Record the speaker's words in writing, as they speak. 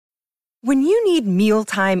When you need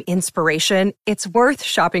mealtime inspiration, it's worth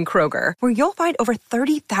shopping Kroger, where you'll find over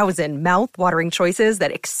 30,000 mouth-watering choices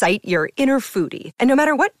that excite your inner foodie. And no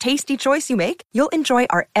matter what tasty choice you make, you'll enjoy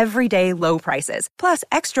our everyday low prices, plus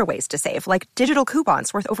extra ways to save, like digital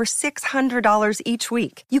coupons worth over $600 each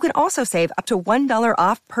week. You can also save up to $1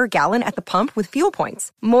 off per gallon at the pump with fuel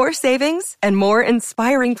points. More savings and more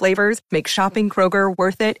inspiring flavors make shopping Kroger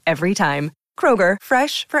worth it every time. Kroger,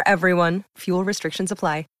 fresh for everyone. Fuel restrictions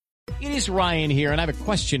apply. It is Ryan here, and I have a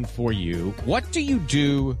question for you. What do you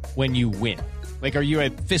do when you win? Like, are you a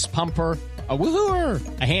fist pumper, a woo-hooer,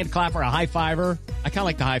 a hand clapper, a high-fiver? I kind of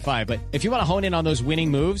like the high-five, but if you want to hone in on those winning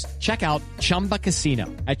moves, check out Chumba Casino.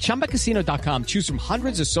 At ChumbaCasino.com, choose from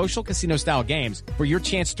hundreds of social casino-style games for your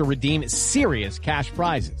chance to redeem serious cash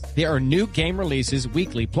prizes. There are new game releases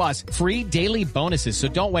weekly, plus free daily bonuses, so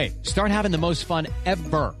don't wait. Start having the most fun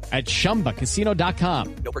ever at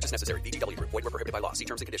ChumbaCasino.com. No purchase necessary. VGW Group. Void where prohibited by law. See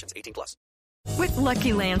terms and conditions. 18+. With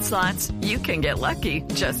Lucky Land Slots, you can get lucky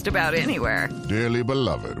just about anywhere. Dearly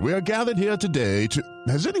beloved, we are gathered here today to...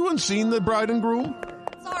 Has anyone seen the bride and groom?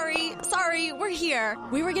 Sorry, we're here.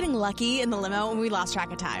 We were getting lucky in the limo and we lost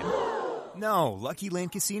track of time. No, Lucky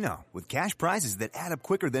Land Casino, with cash prizes that add up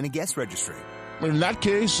quicker than a guest registry. In that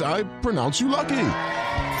case, I pronounce you lucky.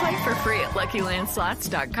 Play for free at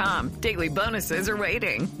LuckyLandSlots.com. Daily bonuses are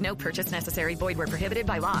waiting. No purchase necessary. Void where prohibited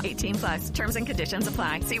by law. 18+. Terms and conditions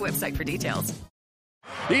apply. See website for details.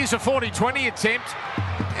 Here's a 40-20 attempt,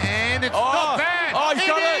 and it's not bad. Oh, he's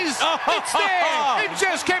got it. It's there. It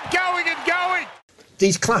just kept going and going.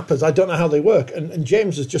 These clappers, I don't know how they work, and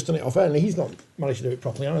James has just done it off air, and he's not managed to do it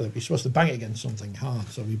properly either. He's supposed to bang it against something hard,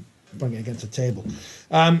 so we bang it against a table.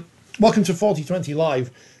 Welcome to 4020 Live.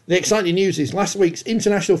 The exciting news is last week's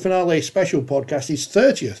International Finale special podcast is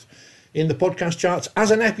 30th in the podcast charts as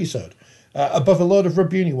an episode, above a load of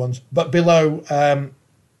Rugby Uni ones, but below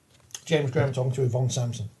James Graham talking to Yvonne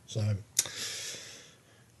Sampson. So,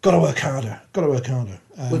 got to work harder.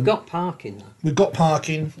 We've got parking, though. We've got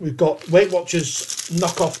parking. We've got Weight Watchers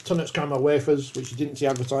knock off Tunnets caramel wafers, which you didn't see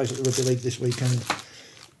advertised at the Rugby League this weekend.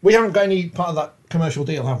 We haven't got any part of that commercial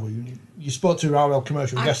deal, have we? You spoke to RL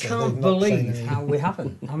commercial yesterday. I can't believe how we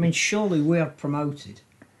haven't. I mean, surely we have promoted.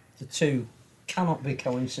 The two cannot be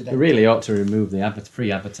coincidental. They really ought to remove the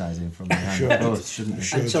free advertising from the both, shouldn't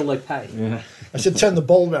they? Until they pay. Yeah. I should turn the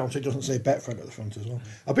ball round so it doesn't say Betfred at the front as well.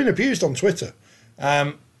 I've been abused on Twitter.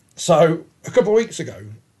 So, a couple of weeks ago,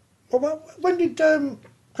 when did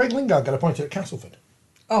Craig Lingard get appointed at Castleford?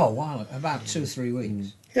 Oh, wow, about 2 or 3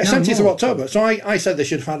 weeks. Yeah, 17th of October. So I said they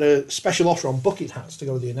should have had a special offer on bucket hats to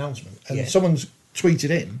go with the announcement. And someone's tweeted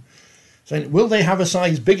in saying, will they have a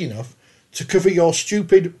size big enough to cover your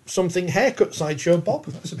stupid something haircut sideshow bob?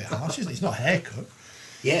 That's a bit harsh, isn't it? It's not a haircut.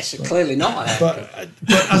 Yes, clearly not a haircut.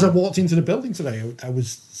 But as I walked into the building today, I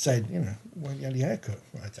was said, when you had your haircut?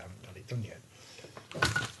 Right, I haven't had it done yet.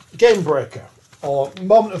 Game breaker, or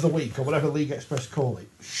moment of the week, or whatever League Express call it.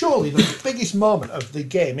 Surely the biggest moment of the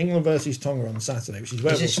game, England versus Tonga on Saturday, which is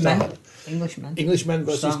where we'll start. English men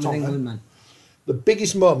versus Tonga. England men. The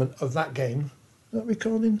biggest moment of that game. Is that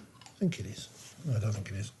recording? I think it is. No, I don't think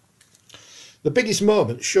it is. The biggest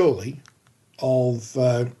moment, surely, of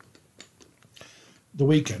the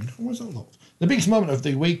weekend. Where's that locked? The biggest moment of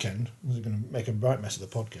the weekend, I was going to make a right mess of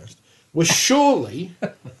the podcast, was surely...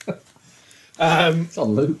 it's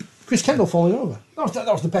on loop. Chris Kendall falling over. That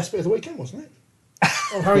was the best bit of the weekend, wasn't it?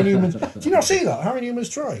 Oh, Harry Newman. Did you not see that? Harry Newman's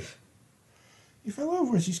try. He fell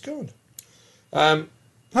over as he scored. How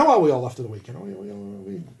are we all after the weekend? Are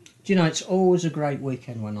we... Do you know, it's always a great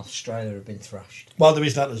weekend when Australia have been thrashed. Well, there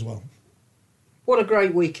is that as well. What a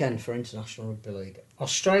great weekend for International Rugby League.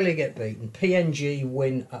 Australia get beaten. PNG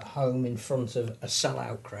win at home in front of a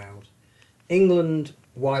sellout crowd. England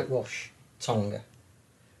whitewash Tonga.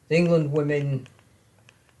 The England women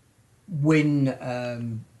win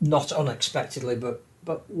not unexpectedly, but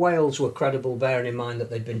Wales were credible, bearing in mind that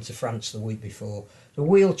they'd been to France the week before. The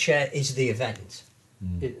wheelchair is the event.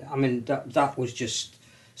 That was just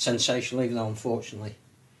sensational, even though unfortunately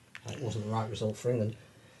it wasn't the right result for England.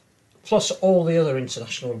 Plus all the other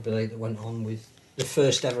international rugby league that went on, with the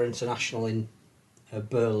first ever international in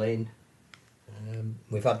Berlin.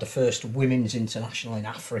 We've had the first women's international in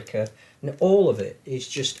Africa, and all of it is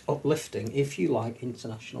just uplifting, if you like,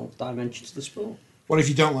 international dimension to the sport. What if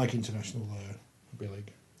you don't like international rugby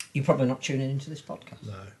league? You're probably not tuning into this podcast.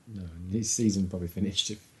 No, this season probably finished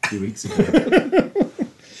a few weeks ago.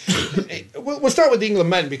 We'll start with the England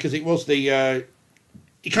men, because it was the...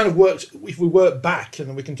 it kind of worked. If we work back, and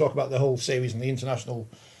then we can talk about the whole series and the international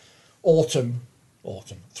autumn,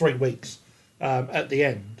 3 weeks at the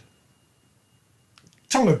end.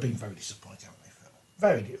 Tonga have been very disappointing, haven't they, Phil?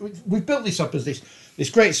 very good. We've built this up as this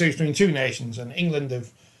great series between two nations, and England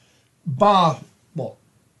have, bar,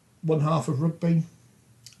 one half of rugby,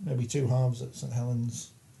 maybe two halves at St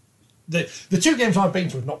Helens. The two games I've been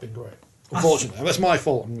to have not been great, unfortunately. That's my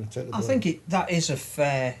fault. I'm going to take the blame. I think that is a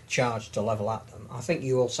fair charge to level at them. I think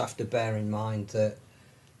you also have to bear in mind that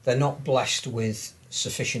they're not blessed with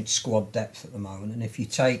sufficient squad depth at the moment, and if you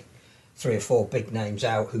take 3 or 4 big names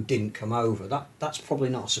out who didn't come over, that's probably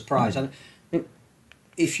not a surprise. And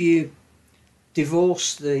if you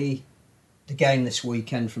divorce the game this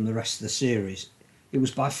weekend from the rest of the series, it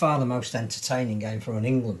was by far the most entertaining game from an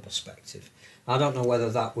England perspective. I don't know whether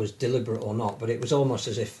that was deliberate or not, but it was almost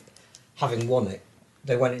as if, having won it,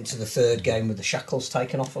 they went into the third game with the shackles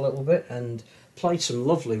taken off a little bit and played some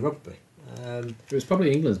lovely rugby. It was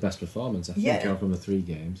probably England's best performance, I think, Yeah. out from the 3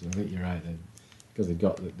 games. And I think you're right, because they've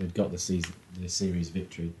got the series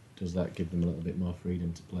victory. Does that give them a little bit more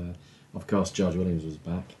freedom to play? Of course, George Williams was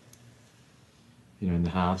back, in the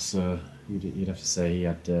half, so you'd have to say he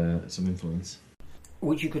had some influence.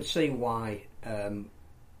 Which you could see why,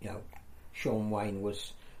 Sean Wayne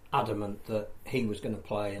was adamant that he was going to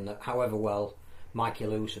play, and that however well Mikey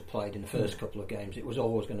Lewis had played in the first couple of games, it was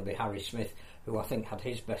always going to be Harry Smith, who I think had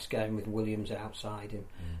his best game with Williams outside him,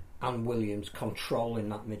 and Williams controlling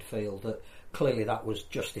that midfield. That clearly that was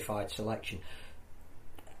justified selection.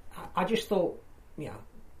 I just thought,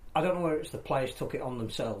 I don't know whether it's the players took it on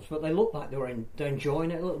themselves, but they looked like they're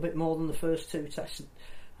enjoying it a little bit more than the first 2 tests.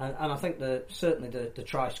 And I think certainly the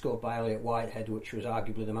try scored by Elliot Whitehead, which was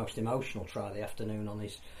arguably the most emotional try of the afternoon on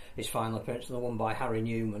his final appearance, and the one by Harry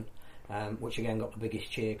Newman, which again got the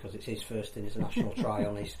biggest cheer because it's his first international try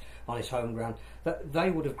on his home ground. That they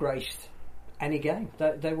would have graced any game.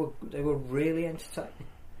 They were really entertaining,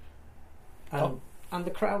 and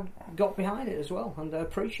the crowd got behind it as well, and they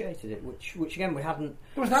appreciated it. Which again we hadn't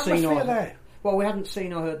There was an seen atmosphere there. Well, we hadn't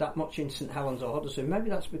seen or heard that much in St Helens or Huddersfield. Maybe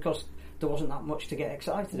that's because there wasn't that much to get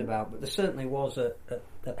excited about, but there certainly was at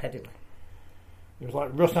Headingley. It was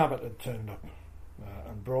like Russ Abbott had turned up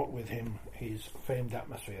and brought with him his famed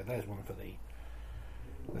atmosphere. There's one for the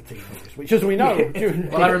teenagers, which, as we know,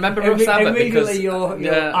 well, I remember Russ Abbott because your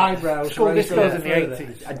eyebrows raised in the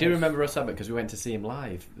 80s. I do remember Russ Abbott because we went to see him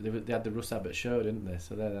live. They had the Russ Abbott show, didn't they?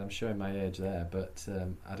 So I'm showing my age there, but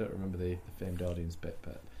I don't remember the famed audience bit.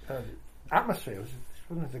 But atmosphere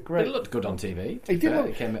wasn't it great? It looked good on TV. It did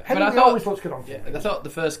look. But I always looks good on TV. Yeah, I thought the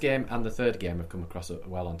first game and the third game have come across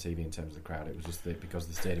well on TV in terms of the crowd. It was just because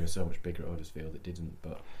the stadium was so much bigger at Huddersfield, it didn't.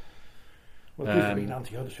 But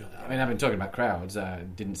anti-Huddersfield. I mean, I've been talking about crowds. I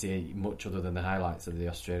didn't see much other than the highlights of the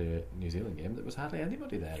Australia-New Zealand game. There was hardly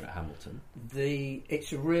anybody there at Hamilton.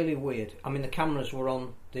 It's really weird. I mean, the cameras were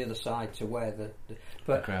on the other side to where the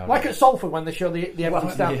crowd, like at Salford when they show the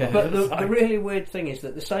Everton stand. Yeah. But the really weird thing is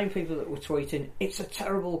that the same people that were tweeting, it's a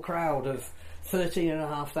terrible crowd of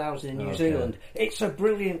 13,500 in New Zealand. It's a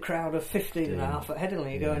brilliant crowd of 15,500 at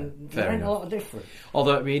Headingley. You're going, there ain't a lot of difference.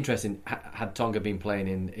 Although it'd be interesting, had Tonga been playing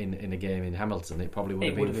in a game in Hamilton, it probably would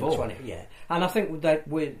have been full. 20, yeah. And I think that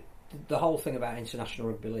with the whole thing about international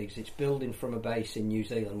rugby leagues, it's building from a base in New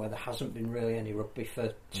Zealand where there hasn't been really any rugby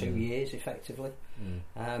for 2 years, effectively.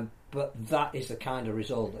 But that is the kind of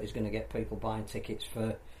result that is going to get people buying tickets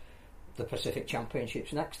for the Pacific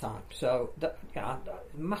Championships next time. So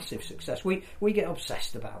massive success. We get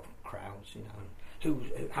obsessed about crowds,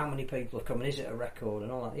 and how many people have come and is it a record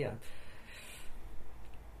and all that.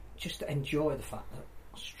 Just to enjoy the fact that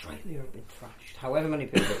Australia have been thrashed. However many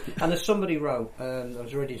people. And as somebody wrote, I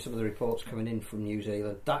was reading some of the reports coming in from New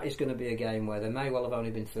Zealand, that is going to be a game where there may well have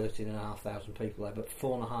only been 13,500 people there, but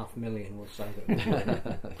 4.5 million will say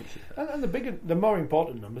that. And the more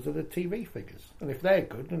important numbers are the TV figures. And if they're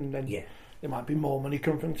good, then there might be more money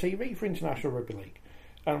coming from TV for International Rugby League.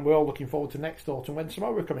 And we're all looking forward to next autumn when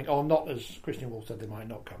Samoa are coming. Or not, as Christian Wolf said, they might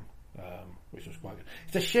not come, which was quite good.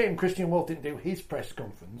 It's a shame Christian Wolf didn't do his press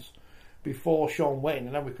conference before Sean Wayne,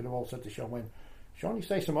 and then we could have all said to Sean Wayne, Sean, you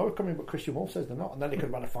say Samoa are coming, but Christian Wolf says they're not, and then they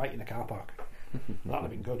could have had a fight in a car park. That'd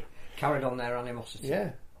have been good. Carried on their animosity.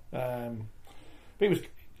 Yeah. But it was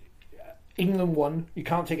England won. You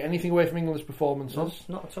can't take anything away from England's performances.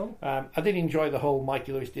 Not at all. I did enjoy the whole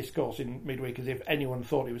Mikey Lewis discourse in midweek, as if anyone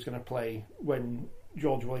thought he was going to play when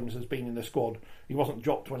George Williams has been in the squad. He wasn't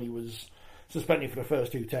dropped when he was suspended for the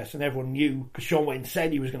first 2 tests, and everyone knew because Sean Wayne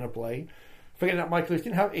said he was going to play. Forgetting that Mikey Lewis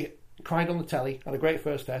didn't have it. Cried on the telly, had a great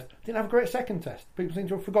first test, didn't have a great second test. People seem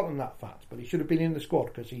to have forgotten that fact, but he should have been in the squad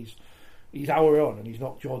because he's our own and he's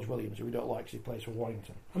not George Williams, who we don't like because he plays for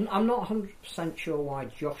Warrington. I'm not 100% sure why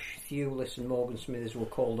Josh Thewlis and Morgan Smithers were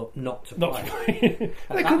called up not to play.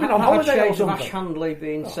 They could have been on holiday or something. Ash Handley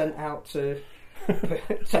being sent out to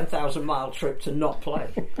 10,000-mile trip to not play.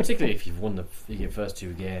 Particularly if you've won your first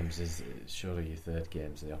 2 games, is surely your third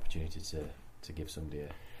game's the opportunity to give somebody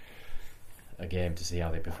a game to see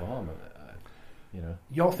how they perform.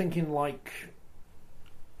 You're thinking like,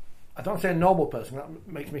 I don't say a normal person. That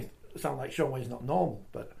makes me sound like Sean Wayne's not normal,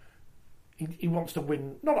 but he wants to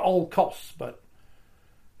win, not at all costs, but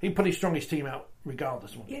he put his strongest team out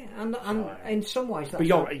regardless. Yeah, and in some ways that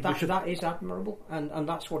is admirable, and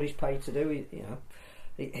that's what he's paid to do.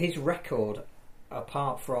 His record,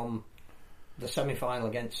 apart from the semi-final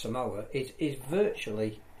against Samoa, is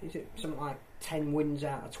virtually, is it something like 10 wins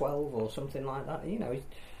out of 12 or something like that?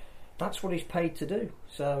 That's what he's paid to do.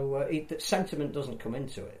 So that sentiment doesn't come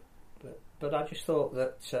into it. But I just thought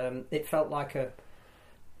that it felt like a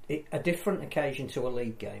different occasion to a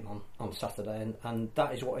league game on Saturday, and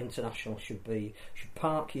that is what international should be. You should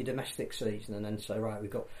park your domestic season and then say, right, we've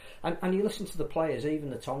got... And you listen to the players, even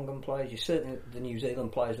the Tongan players, certainly the New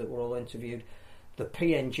Zealand players that were all interviewed, the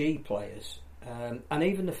PNG players, and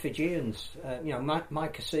even the Fijians.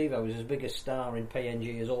 Mike Kasivo was as big a star in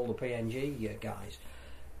PNG as all the PNG guys.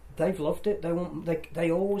 They've loved it.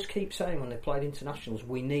 They always keep saying when they played internationals,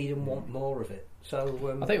 we need and want more of it.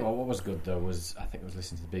 So I think what was good though was, I think I was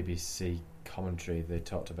listening to the BBC commentary. They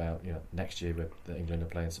talked about next year that England are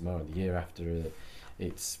playing Samoa. The year after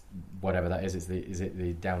it's whatever that is. Is it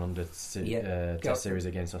the Down Under Test series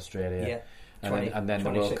against Australia? Yeah. And then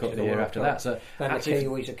the World Cup the year after that. So then the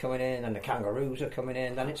Kiwis are coming in, and the Kangaroos are coming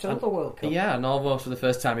in. Then it's another World Cup. Yeah, and almost for the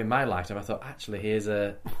first time in my lifetime, I thought, actually, here's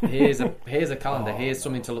a calendar. Here's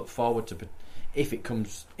something to look forward to. If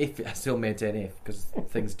I still maintain because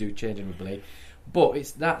things do change inevitably. But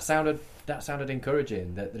that sounded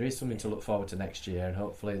encouraging. That there is something to look forward to next year, and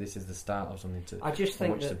hopefully this is the start of something to. I just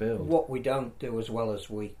think to build. What we don't do as well as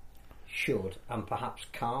we should, and perhaps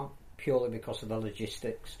can't, purely because of the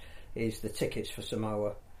logistics, is the tickets for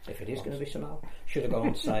Samoa, if it is going to be Samoa, should have gone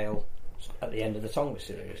on sale at the end of the Tonga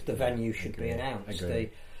series. The venue should be announced.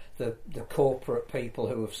 The corporate people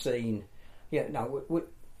who have seen, the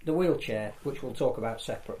wheelchair, which we'll talk about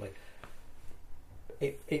separately.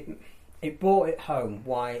 It brought it home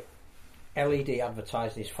why LED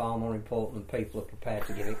advertising is far more important than people are prepared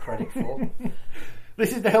to give it credit for.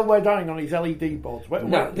 This is the hill we're dying on, these LED boards. The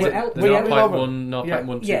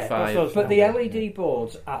 0.125. But the LED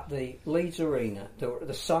boards at the Leeds Arena,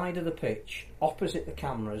 the side of the pitch, opposite the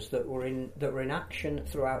cameras that were in action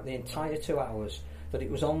throughout the entire 2 hours, that it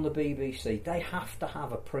was on the BBC, they have to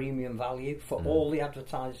have a premium value for all the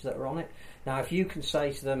advertisers that are on it. Now, if you can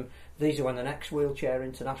say to them, these are when the next wheelchair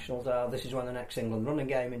internationals are, this is when the next England running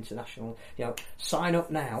game international, sign up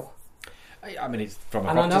now. I mean, it's from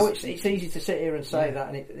I know it's easy to sit here and say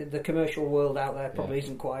that, and the commercial world out there probably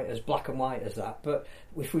isn't quite as black and white as that. But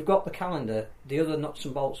if we've got the calendar, the other nuts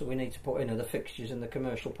and bolts that we need to put in are the fixtures and the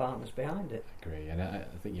commercial partners behind it. I agree, and I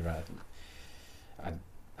think you're right.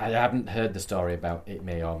 I haven't heard the story about it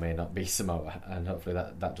may or may not be Samoa, and hopefully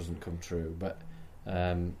that doesn't come true. But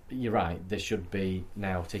you're right. There should be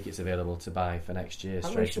now tickets available to buy for next year.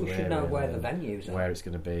 At least we should know where the venues are, where it's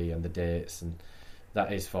going to be, and the dates and.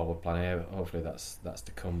 That is forward planning. Hopefully that's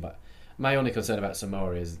to come. But my only concern about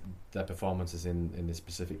Samoa is their performances in this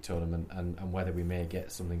specific tournament, and whether we may get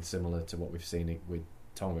something similar to what we've seen with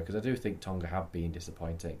Tonga, because I do think Tonga have been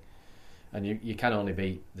disappointing, and you can only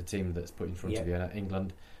beat the team that's put in front of you. And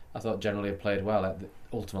England, I thought generally have played well.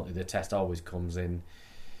 Ultimately, the test always comes in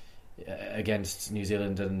against New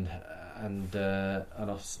Zealand and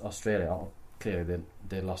Australia. Clearly,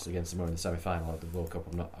 they lost against Samoa in the semi-final of the World Cup.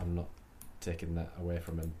 I'm not taking that away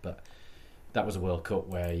from him, but that was a World Cup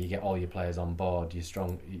where you get all your players on board, your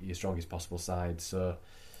strongest possible side. So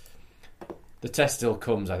the test still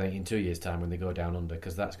comes, I think, in 2 years' time when they go down under,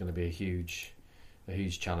 because that's going to be a huge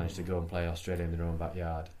challenge to go and play Australia in their own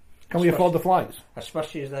backyard. Can we afford the flights?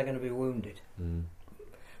 Especially as they're going to be wounded.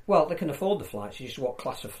 Well, they can afford the flights. It's just what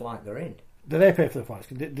class of flight they're in. Do they pay for the flights?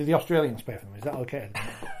 Do the Australians pay for them? Is that okay?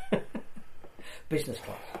 Business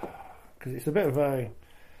class. Because it's a bit of a...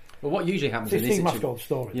 Well, what usually happens in these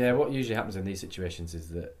story. Yeah, what usually happens in these situations is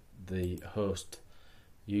that the host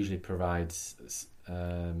usually provides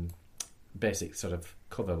basic sort of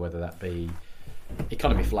cover, whether that be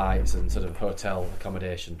economy flights and sort of hotel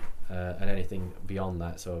accommodation, and anything beyond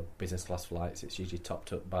that. So business class flights, it's usually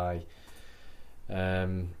topped up by,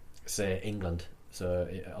 say, England. So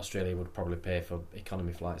Australia would probably pay for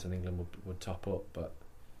economy flights, and England would top up. But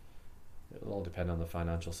it'll all depend on the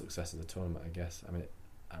financial success of the tournament, I guess. I mean.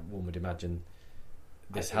 One would imagine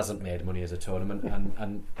this hasn't made money as a tournament,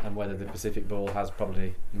 and whether the Pacific Bowl has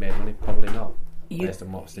probably made money, probably not, based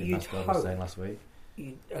on what Steve Pascoe was saying last week.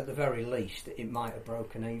 At the very least, it might have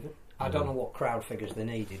broken even. I don't know what crowd figures they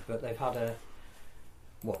needed, but they've had a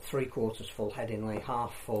 3/4 full Headingley,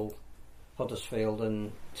 half full Huddersfield,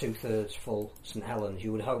 and 2/3 full St Helens.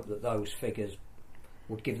 You would hope that those figures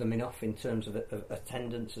would give them enough in terms of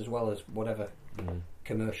attendance, as well as whatever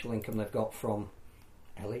commercial income they've got from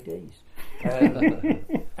LEDs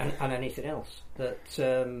and anything else. That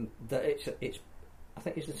it's I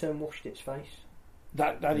think is the term washed its face.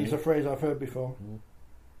 That is a phrase I've heard before.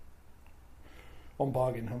 On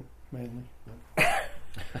bargain hunt, mainly.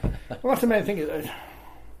 Well, that's the main thing.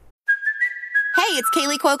 Hey, it's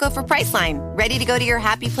Kaylee Cuoco for Priceline. Ready to go to your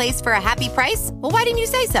happy place for a happy price? Well, why didn't you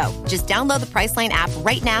say so? Just download the Priceline app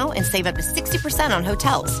right now and save up to 60% on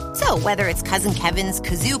hotels. So whether it's Cousin Kevin's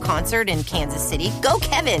Kazoo Concert in Kansas City, go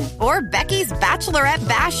Kevin, or Becky's Bachelorette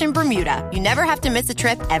Bash in Bermuda, you never have to miss a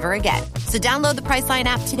trip ever again. So download the Priceline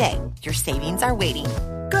app today. Your savings are waiting.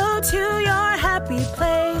 Go to your happy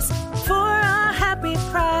place for a happy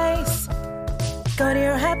price. Go to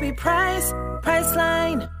your happy price,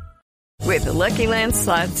 Priceline. With the Lucky Land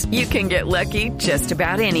Slots, you can get lucky just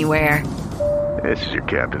about anywhere. This is your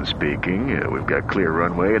captain speaking. We've got clear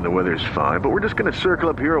runway and the weather's fine, but we're just going to circle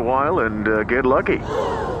up here a while and get lucky.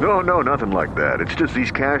 No, nothing like that. It's just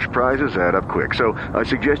these cash prizes add up quick. So I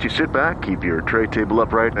suggest you sit back, keep your tray table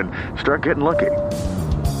upright, and start getting lucky.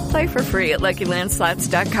 Play for free at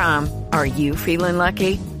LuckyLandSlots.com. Are you feeling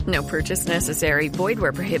lucky? No purchase necessary. Void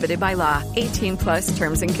where prohibited by law. 18+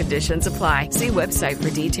 terms and conditions apply. See website for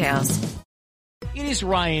details. It is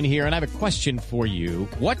Ryan here, and I have a question for you.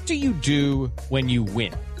 What do you do when you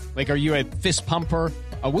win? Like, are you a fist pumper,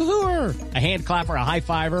 a woohooer, a hand clapper, a high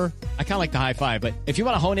fiver? I kind of like the high five, but if you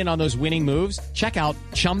want to hone in on those winning moves, check out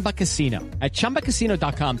Chumba Casino. At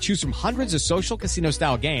ChumbaCasino.com, choose from hundreds of social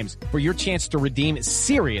casino-style games for your chance to redeem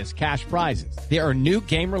serious cash prizes. There are new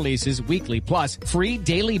game releases weekly, plus free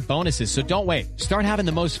daily bonuses, so don't wait. Start having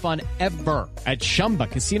the most fun ever at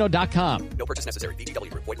ChumbaCasino.com. No purchase necessary.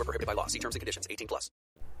 VGW. Void where prohibited by law. See terms and conditions. 18+.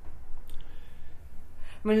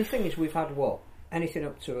 I mean, the thing is, we've had anything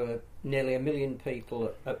up to nearly 1 million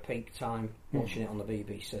people at peak time watching it on the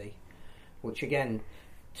BBC, which again,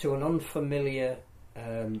 to an unfamiliar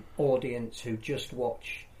audience who just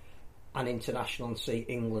watch an international and see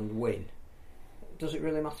England win, does it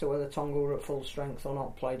really matter whether Tonga were at full strength or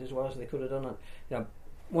not, played as well as they could have done?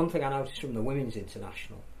 One thing I noticed from the women's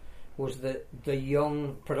international was that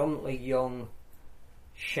the predominantly young,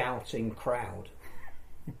 shouting crowd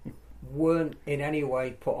weren't in any way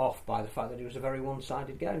put off by the fact that it was a very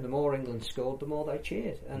one-sided game. The more England scored, the more they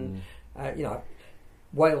cheered. And,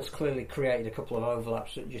 Wales clearly created a couple of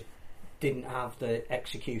overlaps that just didn't have the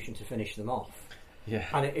execution to finish them off. Yeah.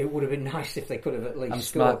 And it would have been nice if they could have at least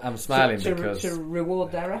scored. I'm smiling because to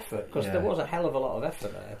reward their effort, because there was a hell of a lot of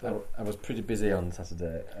effort there. But I was pretty busy on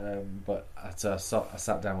Saturday, but I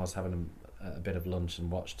sat down, I was having a bit of lunch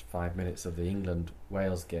and watched 5 minutes of the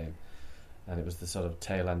England-Wales game. And it was the sort of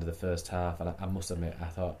tail end of the first half, and I must admit, I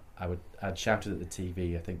thought I'd shouted at the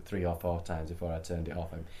TV, I think 3 or 4 times before I turned it off,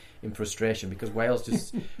 in frustration, because Wales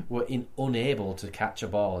just were unable to catch a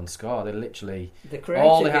ball and score. They literally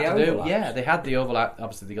all they had to do, they had the overlap.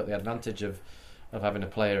 Obviously, they got the advantage of having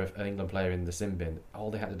an England player in the sin bin. All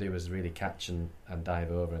they had to do was really catch and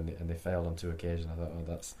dive over, and they failed on 2 occasions. I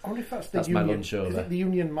thought, I wonder if that's my lunch over. Is it the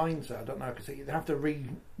union mindset? I don't know, because they have to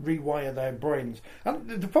rewire their brains. And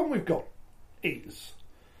the problem we've got is,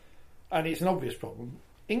 and it's an obvious problem,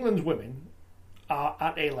 England's women are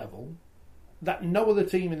at a level that no other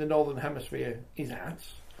team in the Northern Hemisphere is at.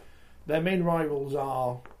 Their main rivals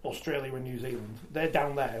are Australia and New Zealand. They're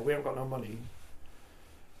down there. We haven't got no money.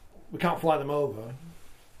 We can't fly them over,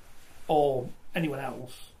 or anyone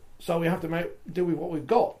else. So we have to do with what we've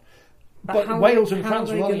got. But Wales and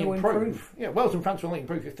France will only improve. Yeah, Wales and France will only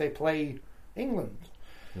improve if they play England.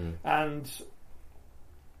 And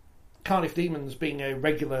Cardiff Demons being a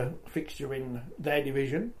regular fixture in their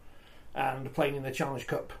division and playing in the Challenge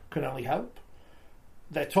Cup can only help.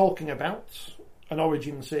 They're talking about an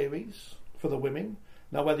Origin series for the women.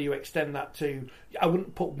 Now, whether you extend that to... I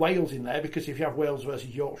wouldn't put Wales in there, because if you have Wales versus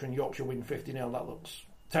Yorkshire and Yorkshire win 50-0, that looks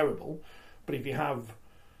terrible. But if you have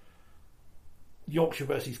Yorkshire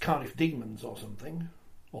versus Cardiff Demons or something,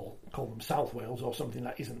 or call them South Wales or something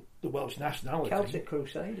that isn't the Welsh nationality... Celtic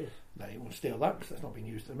Crusaders. They will steal that, because that's not being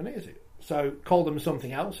used at the minute, is it? So call them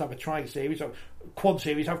something else, have a tri-series, have a quad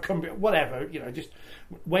series, have Cumbria, whatever. Just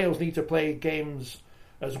Wales need to play games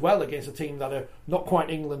as well against a team that are not quite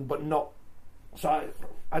England, but not... So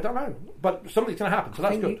I don't know, but something's going to happen, so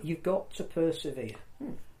that's good. You've got to persevere,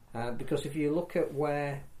 because if you look at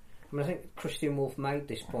where... I think Christian Wolff made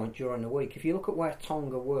this point during the week. If you look at where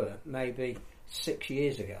Tonga were maybe 6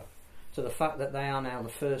 years ago, to the fact that they are now the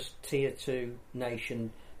first Tier 2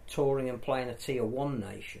 nation touring and playing a Tier 1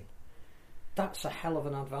 nation, that's a hell of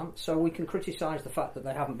an advance. So we can criticise the fact that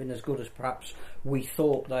they haven't been as good as perhaps we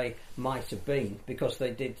thought they might have been, because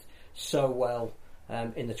they did so well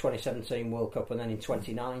in the 2017 World Cup and then in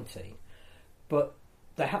 2019. But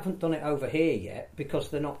they haven't done it over here yet because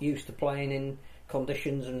they're not used to playing in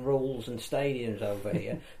conditions and rules and stadiums over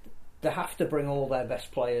here. They have to bring all their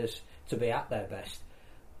best players to be at their best.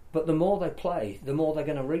 But the more they play, the more they're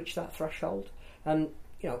going to reach that threshold. And,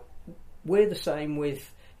 we're the same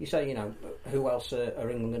with, you say, who else are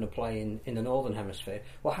England going to play in the Northern Hemisphere?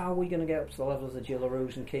 Well, how are we going to get up to the level of the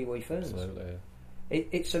Gillaroos and Kiwi Ferns? Absolutely.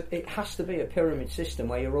 It has to be a pyramid system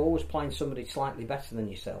where you're always playing somebody slightly better than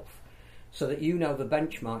yourself, so that you know the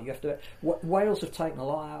benchmark. You have to. Wales have taken a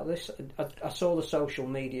lot out of this. I saw the social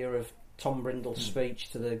media of Tom Brindle's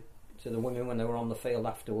speech to the women when they were on the field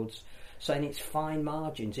afterwards, saying it's fine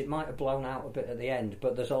margins. It might have blown out a bit at the end,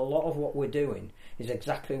 but there's a lot of what we're doing is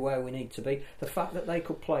exactly where we need to be. The fact that they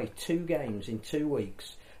could play 2 games in 2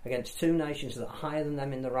 weeks against 2 nations that are higher than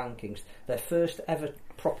them in the rankings, their first ever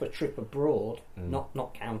proper trip abroad,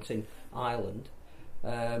 not counting Ireland,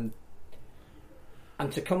 and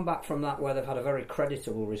to come back from that where they've had a very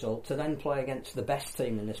creditable result, to then play against the best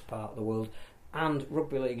team in this part of the world. And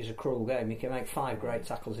rugby league is a cruel game. You can make 5 great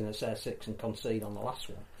tackles in a set 6 and concede on the last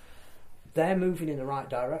one. They're moving in the right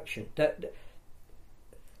direction.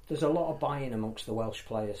 There's a lot of buy-in amongst the Welsh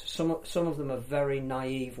players. Some of them are very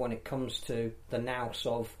naive when it comes to the nous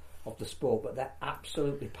of the sport, but they're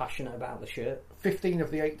absolutely passionate about the shirt. 15 of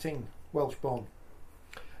the 18 Welsh born.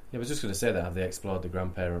 Yeah, I was just going to say that. Have they explored the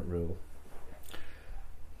grandparent rule?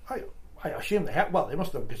 I assume they have. Well, they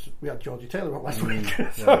must have, because we had Georgie Taylor on last week.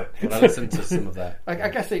 So. Well, I listened to some of that. I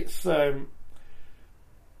guess it's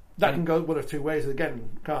that can go one of 2 ways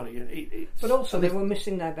again, can't it? But also, they were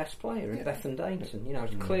missing their best player in Bethan Dainton.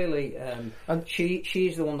 It's clearly, and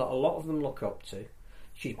she's the one that a lot of them look up to.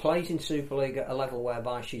 She plays in Super League at a level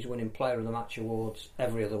whereby she's winning Player of the Match awards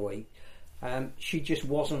every other week. She just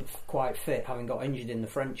wasn't quite fit, having got injured in the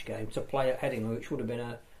French game, to play at Headingley, which would have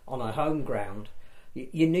been on her home ground.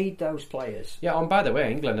 You need those players. Yeah, and by the way,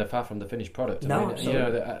 England are far from the finished product.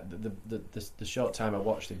 Absolutely. The short time I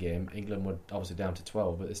watched the game, England were obviously down to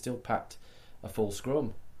 12, but they still packed a full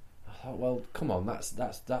scrum. I thought, well, come on,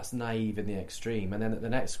 that's naive in the extreme. And then at the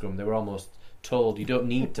next scrum, they were almost told you don't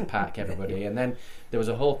need to pack everybody. And then there was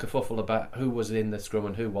a whole kerfuffle about who was in the scrum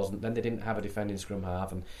and who wasn't. Then they didn't have a defending scrum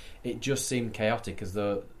half, and it just seemed chaotic, as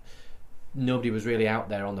though nobody was really out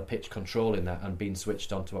there on the pitch controlling that and being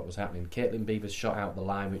switched on to what was happening. Caitlin Beavers shot out the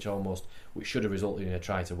line, which should have resulted in a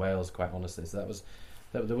try to Wales, quite honestly. So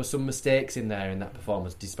there were some mistakes in there in that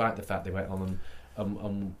performance, despite the fact they went on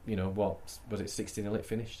and what was it, 16-0 it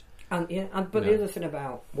finished. But the other thing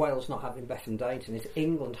about Wales not having Bethan Dainton is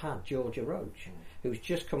England had Georgia Roach, who's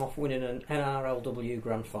just come off winning an NRLW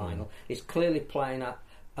Grand Final. Is clearly playing at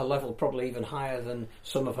a level probably even higher than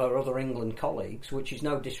some of her other England colleagues, which is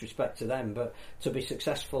no disrespect to them, but to be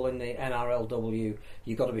successful in the NRLW,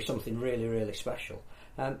 you've got to be something really, really special.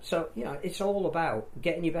 So it's all about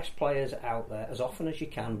getting your best players out there as often as you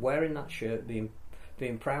can, wearing that shirt, being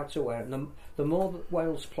proud to wear it. And the more that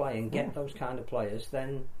Wales play and get those kind of players,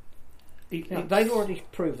 then they've already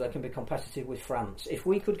proved they can be competitive with France. If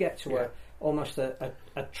we could get to almost a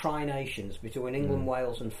tri-nations between England,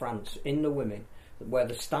 Wales and France in the women, where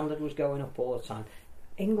the standard was going up all the time,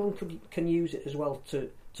 England can use it as well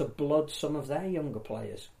to blood some of their younger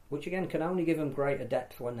players, which again can only give them greater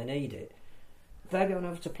depth when they need it. They're going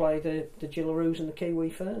over to play the Gillaroos and the Kiwi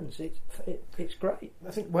Ferns. It's great.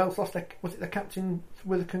 I think Wales lost was it the captain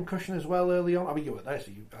with a concussion as well early on? I mean, you were there,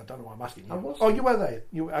 so I don't know why I'm asking you. I was. Oh, you were there.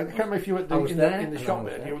 I can't remember if you were in the shop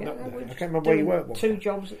there. I can't remember where you were. 2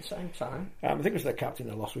 jobs at the same time. I think it was the captain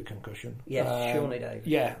that lost with concussion. Yes, Shawnee Davis.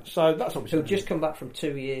 Yeah, so that's obviously who just come back from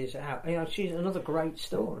 2 years out. She's another great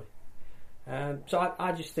story. So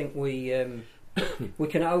I just think we can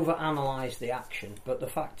overanalyse the action, but the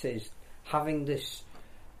fact is, having this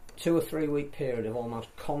 2 or 3 week period of almost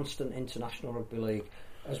constant international rugby league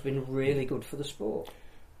has been really good for the sport.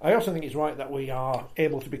 I also think it's right that we are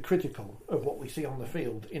able to be critical of what we see on the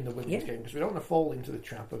field in the women's game, because we don't want to fall into the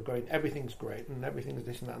trap of going everything's great and everything's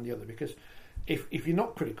this and that and the other, because if you're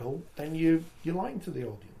not critical, then you're lying to the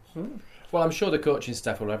audience. Well, I'm sure the coaching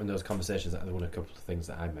staff will be having those conversations. There were a couple of things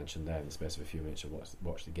that I mentioned there in the space of a few minutes to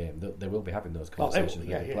watch the game. They will be having those conversations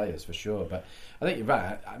with the players for sure. But I think you're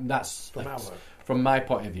right. That's from my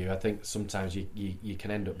point of view. I think sometimes you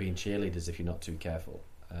can end up being cheerleaders if you're not too careful.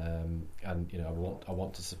 And I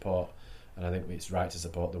want to support, and I think it's right to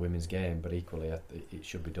support the women's game, but equally it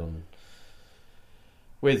should be done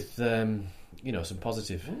with some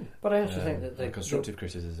positive, but I also think that the constructive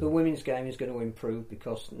criticism. The women's game is going to improve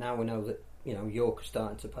because now we know that York are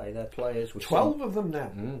starting to pay their players. 12 of them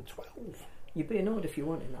now. 12. You'd be annoyed if you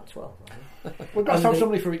weren't in that 12, right? We've got to have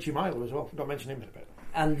somebody for Richie Milo as well. I've got to mention him in a bit.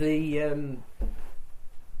 And the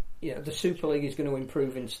Super League is going to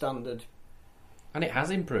improve in standard. And it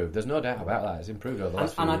has improved. There's no doubt about that. It's improved over the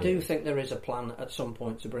last few years. And I do think there is a plan at some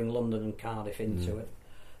point to bring London and Cardiff into it.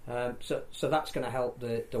 So that's going to help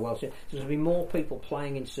the Welsh. So there'll be more people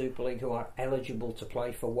playing in Super League who are eligible to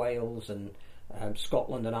play for Wales and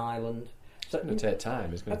Scotland and Ireland. So it's going to take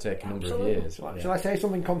time. It's going to take a number of years. Shall I say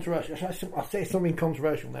something controversial? I'll say something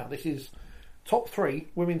controversial now. This is top 3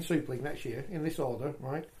 Women's Super League next year in this order,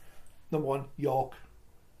 right? Number 1, York.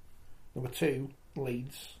 Number 2,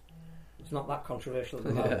 Leeds. It's not that controversial at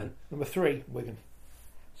the moment. Number 3, Wigan.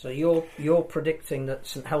 So you're predicting that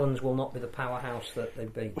St Helens will not be the powerhouse that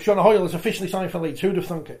they've been. Well, Shauna Hoyle has officially signed for Leeds. Who'd have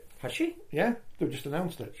thunk it? Has she? Yeah, they've just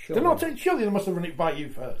announced it. Surely. Surely they must have run it by you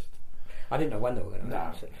first. I didn't know when they were going to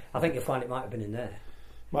announce it. I think you'll find it might have been in there.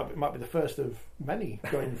 Might be the first of many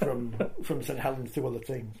going from St Helens to other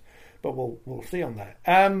teams, but we'll see on that.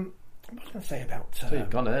 What was I going to say about? So you've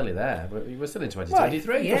gone early there, but we're still in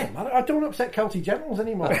 2023. Well, yeah, I don't upset Kelty Generals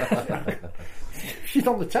anymore. She's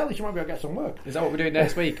on the telly. She might be able to get some work. Is that what we're doing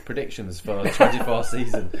next week? Predictions for the 24th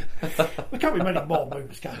season. There can't be many more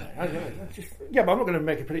moves, can there? But I'm not going to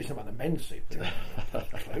make a prediction about the men's Super.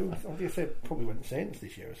 Obviously, probably went Saints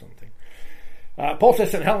this year or something. Paul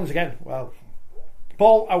says St Helens again. Well,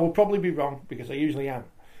 Paul, I will probably be wrong because I usually am.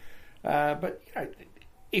 But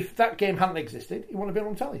if that game hadn't existed, you want to be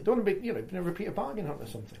on telly. You don't want to be, in a repeat of bargain hunt or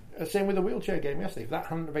something. Same with the wheelchair game yesterday. If that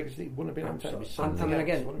hadn't have existed, it wouldn't have been on telly. And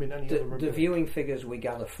again, the viewing figures we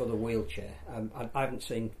gather for the wheelchair, I haven't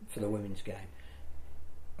seen for the women's game,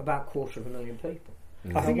 about 250,000 people.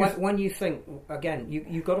 I think when you think, again,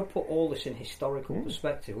 you've got to put all this in historical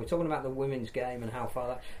perspective. We're talking about the women's game and how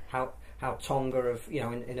far how Tonga have,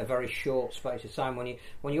 in a very short space of time. When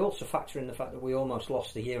you also factor in the fact that we almost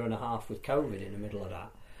lost a year and a half with COVID in the middle of that.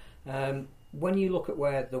 When you look at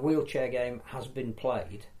where the wheelchair game has been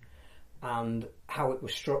played and how it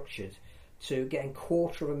was structured, to getting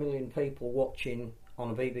 250,000 people watching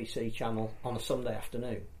on a BBC channel on a Sunday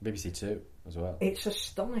afternoon. BBC Two as well. It's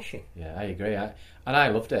astonishing. Yeah, I agree. And I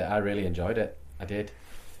loved it. I really enjoyed it. I did.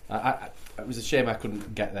 It was a shame I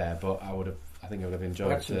couldn't get there, but I think I would have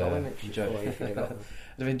enjoyed it. I'd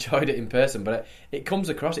have enjoyed it in person, but it comes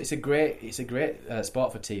across. It's a great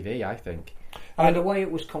sport for TV, I think. And the way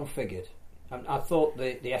it was configured, I thought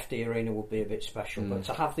the FD Arena would be a bit special, but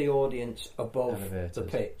to have the audience above the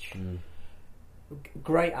pitch,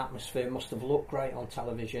 great atmosphere, must have looked great on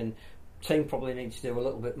television. Team probably needs to do a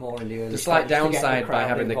little bit more in the early. The slight downside by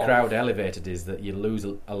having the crowd elevated is that you lose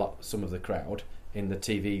some of the crowd in the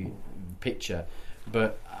TV picture,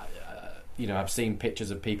 but I've seen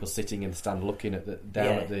pictures of people sitting in the stand looking at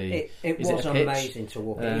It was amazing to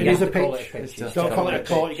walk. It is a pitch. Don't call it a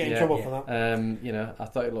court. You get in trouble for that. I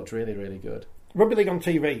thought it looked really, really good. Rugby League on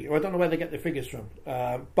TV. I don't know where they get their figures from,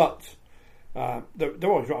 but they're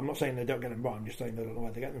always right. I'm not saying they don't get them right. I'm just saying they don't know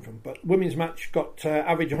where they get them from. But women's match got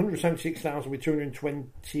average 176,000 with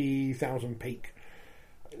 220,000 peak.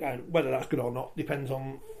 Whether that's good or not depends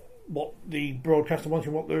on what the broadcaster wants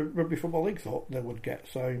and what the Rugby Football League thought they would get.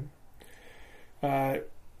 So.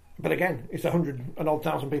 But again, it's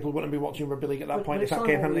 100,000 people wouldn't be watching Rugby League at that point if that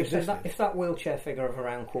game hadn't existed. If that wheelchair figure of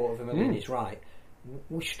around 250,000 is right,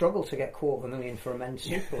 we struggle to get 250,000 for a men's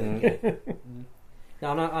Super League.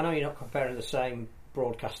 Now, I know you're not comparing the same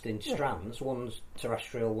broadcasting strands. One's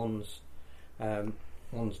terrestrial, one's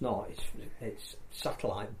not. It's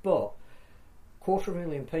satellite, but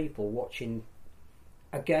 250,000 people watching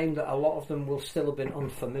a game that a lot of them will still have been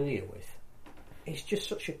unfamiliar with. It's just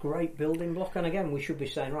such a great building block, and again, we should be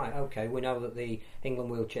saying, right, okay, we know that the England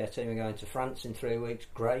wheelchair team are going to France in 3 weeks.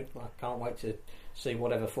 Great, I can't wait to see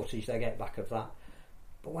whatever footage they get back of that.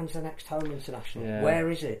 But when's the next home international? Yeah. Where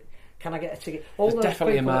is it? Can I get a ticket? There's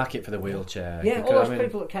definitely a market for the wheelchair. Yeah, all those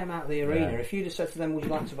people that came out of the arena, if you'd have said to them, would you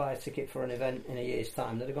like to buy a ticket for an event in a year's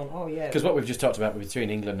time, they'd have gone, oh yeah. Because what we've just talked about between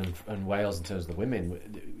England and Wales in terms of the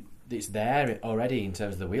women, it's there already in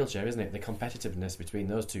terms of the wheelchair, isn't it? The competitiveness between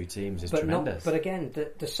those two teams is tremendous. But again,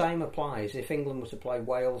 the same applies if England was to play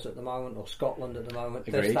Wales at the moment or Scotland at the moment.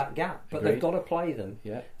 Agreed. There's that gap, but they've got to play them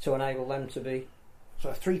to enable them to be. So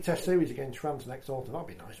a 3-test series against France next autumn, that'd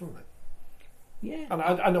be nice, wouldn't it? Yeah. And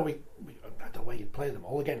I know I don't know where you'd play them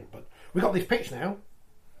all again, but we've got this pitch now.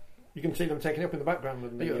 You can see them taking up in the background.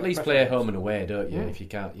 With you at least play home and away, don't you? If you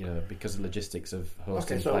can't, because of logistics of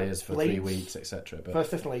hosting players for Leeds, 3 weeks, etc.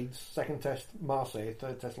 First test Leeds, second test Marseille,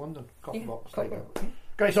 third test London. Cotton box. Got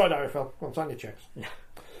Great solidarity, Phil. Go on, sign your checks.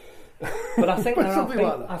 But I think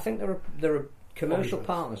But I think there are commercial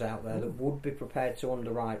partners out there that would be prepared to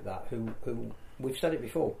underwrite that. Who we've said it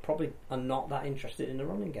before, probably are not that interested in the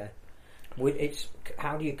running game. It's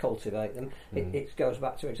how do you cultivate them? It goes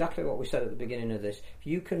back to exactly what we said at the beginning of this. If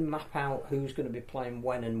you can map out who's going to be playing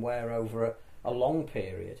when and where over a long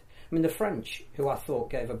period. I mean, the French, who I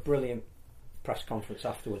thought gave a brilliant press conference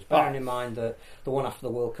afterwards, bearing in mind that the one after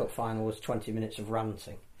the World Cup final was 20 minutes of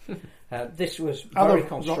ranting. This was very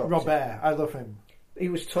constructive. Robert, I love him. He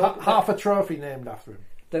was talking half a trophy named after him.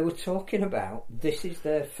 They were talking about this is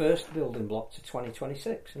their first building block to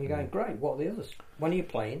 2026, and you're going, great. What are the others? When are you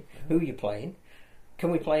playing? Who are you playing?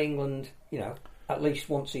 Can we play England? At least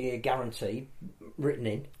once a year, guaranteed, written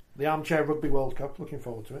in. The Armchair Rugby World Cup. Looking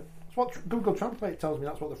forward to it. That's what Google Translate tells me.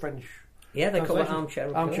 That's what the French. Yeah, they call it Armchair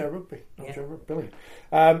Rugby. Armchair Rugby. Brilliant.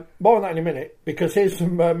 More on that in a minute, because here's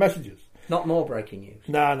some messages. Not more breaking news.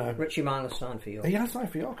 No. Richie Myler signed for York. He has signed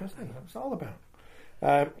for York, hasn't he? That's all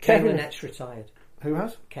about. Kane Lynette's retired. Who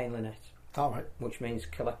has? Kane Lynette. All right. Which means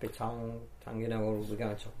Kalepi Tangino, or we're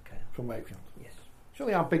going to from Wakefield. Yes.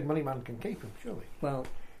 Surely our big money man can keep him, surely. Well,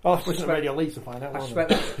 I'll have to listen to Radio Leeds to find out. I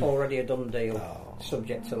suspect that's already a done deal,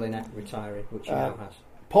 subject to Lynette retiring, which he now has.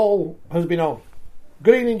 Paul has been on.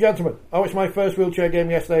 Good evening, gentlemen. I watched my first wheelchair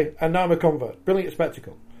game yesterday, and now I'm a convert. Brilliant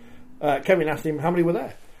spectacle. Kevin asked him how many were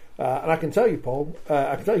there. And I can tell you, Paul,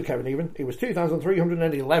 I can tell you, Kevin, even, it was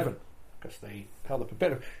 2,311, because they held up a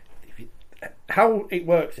bit of... How it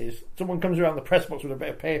works is, someone comes around the press box with a bit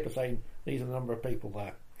of paper saying, these are the number of people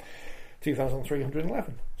there.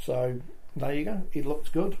 2,311. So, there you go. It looks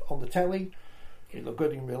good on the telly. It looked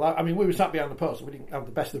good in real life. I mean, we were sat behind the post, so we didn't have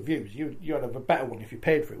the best of views. You had a better one if you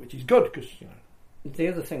paid for it, which is good, because, The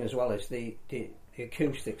other thing as well is the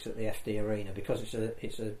acoustics at the FD Arena, because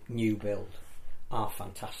it's a new build, are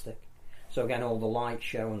fantastic. So again, all the light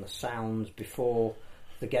show and the sounds before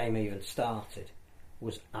the game even started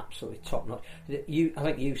was absolutely top notch. I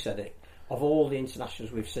think you said it. Of all the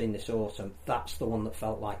internationals we've seen this autumn, that's the one that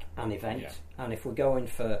felt like an event. Yeah. And if we're going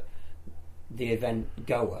for the event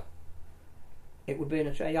goer, it would be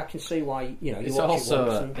I can see why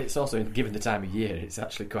it's also given the time of year, it's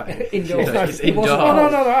actually quite indoors. It's indoors.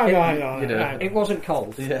 No. It wasn't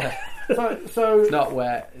cold. Yeah. so it's not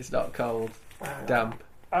wet. It's not cold. Damp.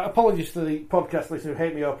 Apologies to the podcast listeners who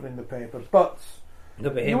hate me opening the paper, but they'll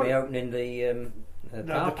be hearing me opening the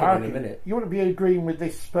parking in a minute. You wouldn't be agreeing with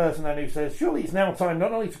this person then who says, surely it's now time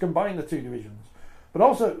not only to combine the two divisions, but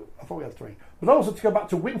also, I thought we had three, but also to go back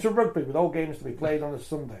to winter rugby with all games to be played on a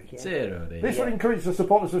Sunday. This would encourage the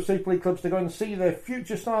supporters of Super League clubs to go and see their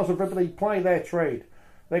future stars of rugby league play their trade.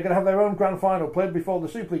 They're going to have their own grand final played before the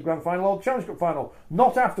Super League grand final or the Challenge Cup final,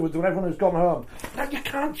 not afterwards when everyone has gone home. Now you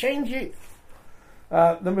can't change it.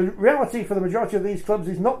 The reality for the majority of these clubs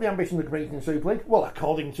is not the ambition to compete in Super League. Well,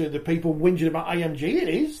 according to the people whinging about IMG, it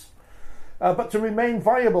is. But to remain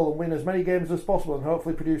viable and win as many games as possible and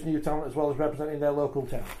hopefully produce new talent as well as representing their local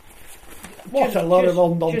town. What a lot of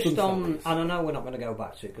nonsense. And I know we're not going to go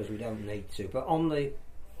back to it because we don't need to, but on the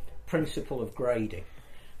principle of grading,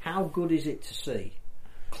 how good is it to see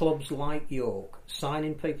clubs like York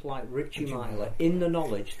signing people like Richie Myler in the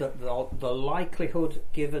knowledge that the likelihood,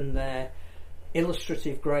 given their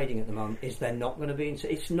illustrative grading at the moment, is they're not going to be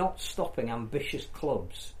it's not stopping ambitious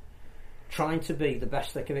clubs trying to be the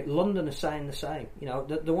best they can be. London are saying the same.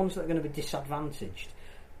 The ones that are going to be disadvantaged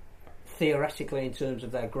theoretically in terms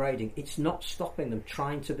of their grading, it's not stopping them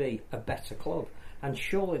trying to be a better club, and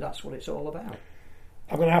surely that's what it's all about.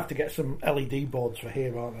 I'm going to have to get some LED boards for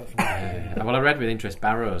here, aren't I? Well, I read with interest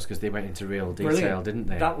Barrows because they went into real detail, didn't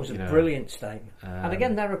they? That was a brilliant statement. And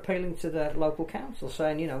again, they're appealing to their local council,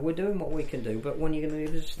 saying, we're doing what we can do, but when are you going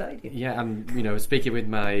to give us a stadium? Yeah, and speaking with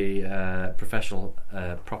my professional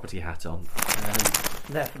property hat on.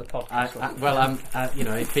 There for the podcast.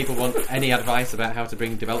 If people want any advice about how to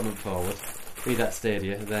bring development forward, be that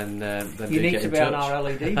Stadia, then you need to be touch. on our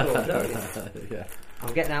LED board, don't you? Yeah.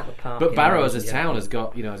 I'm getting out the park. But Barrows as town has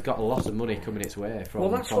got a lot of money coming its way from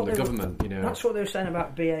the government. That's what they were saying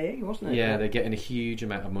about BAE, wasn't it? Yeah, they're getting a huge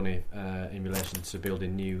amount of money in relation to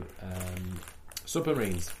building new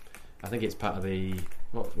submarines. I think it's part of the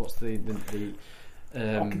what's the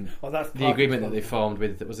agreement that they formed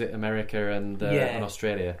with, was it America and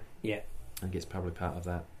Australia? Yeah, I think it's probably part of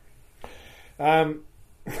that.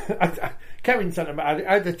 Kevin sent I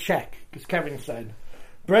had to check because Kevin said,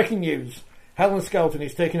 breaking news. Helen Skelton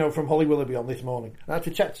is taking over from Holly Willoughby on this morning. I had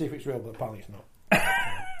to check to see if it's real, but apparently it's not.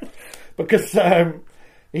 Because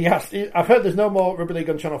he asked, I've heard there's no more Rugby League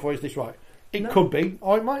on Channel 4, is this right? It could be,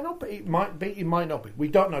 or it might not be. It might be, it might not be. We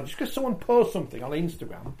don't know. Just because someone posts something on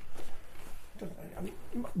Instagram I mean,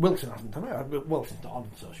 Wilson hasn't done it. Wilson's not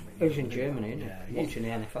on social media. He's in Germany, isn't he? Watching the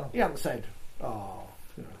NFL. He hasn't said, or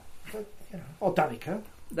Danica.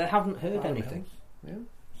 They haven't heard anything. Yeah,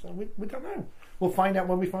 so we don't know. We'll find out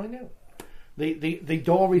when we find out. The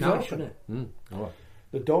door is open.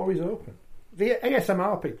 The door is open. The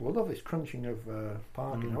ASMR people will love this crunching of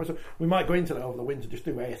parking. So we might go into that over the winter, just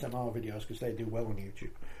do ASMR videos because they do well on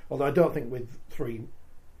YouTube. Although I don't think with 3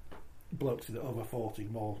 blokes over 40,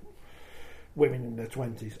 more women in their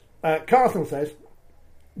 20s. Carson says,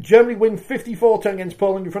 Germany win 54-10 against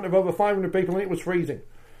Poland in front of over 500 people and it was freezing.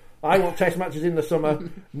 I want test matches in the summer.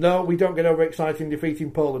 No, we don't get overexcited in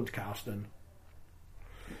defeating Poland, Carsten.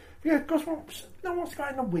 Yeah, because no one's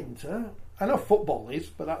going in the winter. I know football is,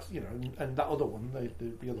 but that's, and that other one,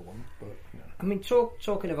 the other one. But I mean,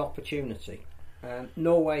 talking of opportunity,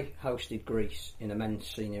 Norway hosted Greece in a men's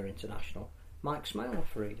senior international. Mike Smale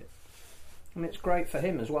refereed it. I mean, it's great for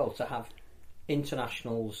him as well to have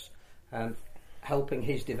internationals helping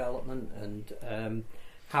his development, and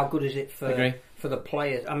how good is it for the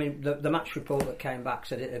players? I mean, the match report that came back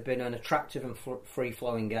said it had been an attractive and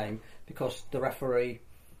free-flowing game because the referee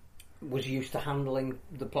was used to handling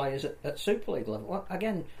the players at Super League level. Well,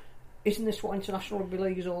 again, isn't this what International Rugby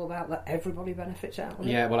League is all about? That everybody benefits out of it?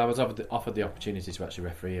 Yeah, well, I was offered the opportunity to actually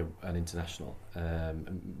referee an international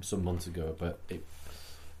some months ago, but it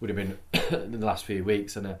would have been in the last few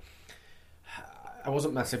weeks, and I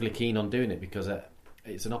wasn't massively keen on doing it because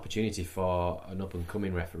it's an opportunity for an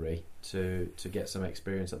up-and-coming referee to get some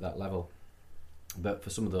experience at that level. But for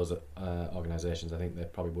some of those organisations, I think they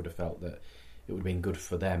probably would have felt that it would have been good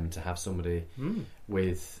for them to have somebody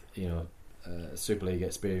with, Super League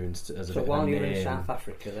experience as a bit of a name. So while you were in South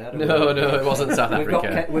Africa there? No, it wasn't South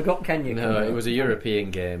Africa. We've got Kenya. No, it was a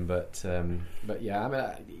European game, but yeah,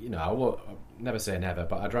 I mean, I won't never say never,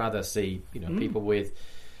 but I'd rather see people with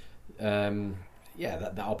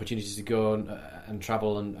that opportunity to go and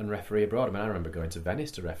travel and referee abroad. I mean, I remember going to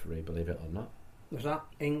Venice to referee, believe it or not. Was that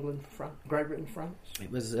England, Great Britain, France?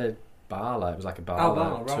 It was Barla. It was like a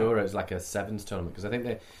Barla tour. It was like a sevens tournament because I think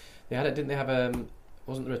they had it. Didn't they have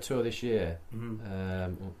wasn't there a tour this year? And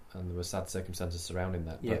there were sad circumstances surrounding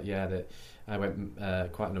that. Yeah. But yeah, I went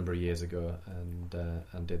quite a number of years ago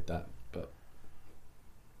and did that. But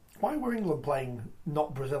why were England playing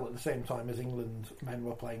not Brazil at the same time as England men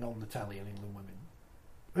were playing on the telly and England women?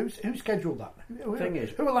 Who scheduled that?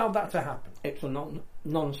 Who allowed that to happen? It's a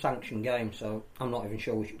non-sanctioned game, so I'm not even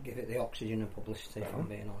sure we should give it the oxygen and publicity, if I'm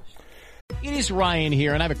being honest. It is Ryan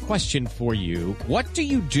here, and I have a question for you. What do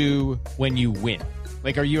you do when you win?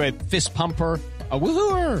 Like, are you a fist pumper, a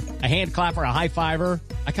woohooer, a hand clapper, a high fiver?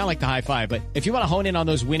 I kind of like the high five, but if you want to hone in on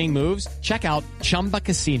those winning moves, check out Chumba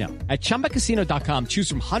Casino. At ChumbaCasino.com, choose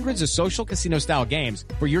from hundreds of social casino-style games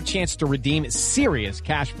for your chance to redeem serious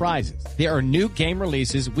cash prizes. There are new game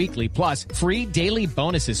releases weekly, plus free daily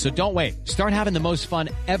bonuses, so don't wait. Start having the most fun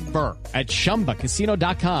ever at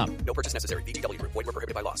ChumbaCasino.com. No purchase necessary. VGW Group. Void where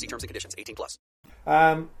prohibited by law. See terms and conditions.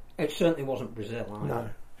 18+. It certainly wasn't Brazil. No.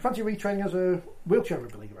 Fancy retraining as a wheelchair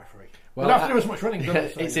rugby league referee? Well, you don't have to do as much running.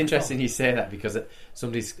 It's interesting you say that because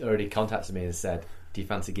somebody's already contacted me and said, "Do you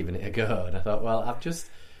fancy giving it a go?" And I thought, well, I've just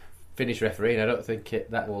finished refereeing. I don't think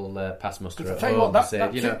that will pass muster at home. That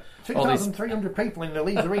 2,300 people in the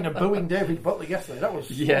Leeds Arena booing David Butler yesterday. That was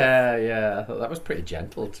I thought that was pretty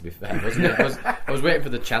gentle, to be fair, wasn't it? I was waiting for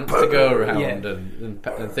the chance to go around and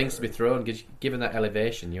things to be thrown. Given that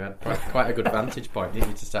elevation, you had quite a good vantage point, didn't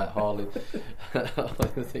you, to start hauling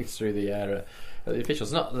the things through the air at the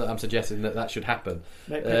officials. Not that I'm suggesting that should happen.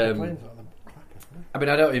 I mean,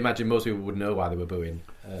 I don't imagine most people would know why they were booing,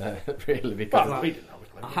 really, because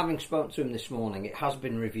having spoken to him this morning, it has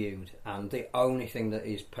been reviewed, and the only thing that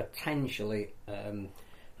is potentially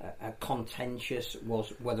contentious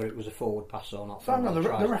was whether it was a forward pass or not. So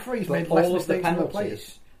the referees made all less of the mistakes than the players.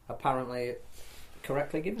 penalties apparently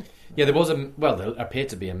correctly given. Yeah, there was there appeared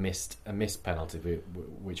to be a missed penalty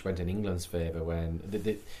which went in England's favour when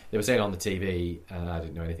they were saying on the TV, and I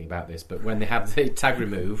didn't know anything about this, but when they have the tag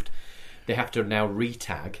removed, they have to now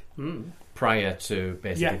re-tag prior to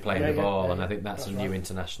basically playing the ball, and I think that's a new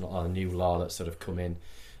international or a new law that's sort of come in,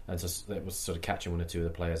 and so it was sort of catching one or two of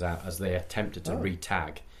the players out as they attempted to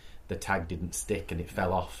re-tag. The tag didn't stick and it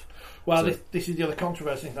fell off. Well, so this is the other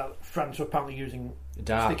controversy, that France were apparently using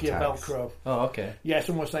stickier Velcro. Oh, okay. Yeah,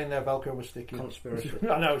 someone was saying their Velcro was sticky. Conspiracy.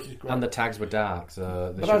 I know, which is great. And the tags were dark,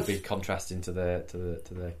 so they should be contrasting to their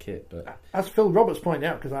kit. But as Phil Roberts pointed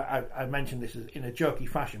out, because I mentioned this in a jokey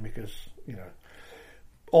fashion, because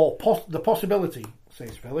the possibility,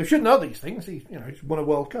 says Phil, who should know these things. He's won a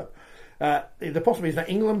World Cup. The possibility is that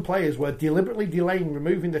England players were deliberately delaying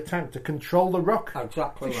removing the tag to control the ruck.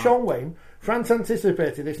 Exactly For right. Sean Wayne, France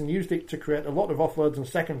anticipated this and used it to create a lot of offloads in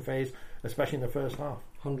second phase, especially in the first half.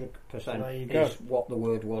 100% There you go. is what the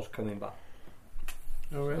word was coming back.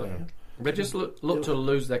 Oh, really? Yeah. They just looked to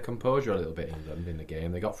lose their composure a little bit, England, in the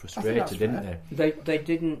game. They got frustrated, didn't they? They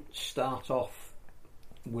didn't start off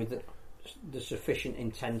with the sufficient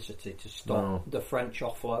intensity to stop the French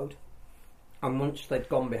offload. And once they'd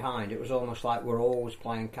gone behind, it was almost like we're always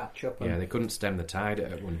playing catch-up. Yeah, they couldn't stem the tide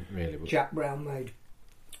at one, really. Jack Brown made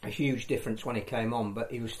a huge difference when he came on,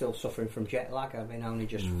 but he was still suffering from jet lag. I mean, only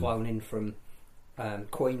just flown in from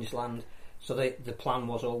Queensland. So the plan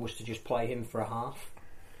was always to just play him for a half.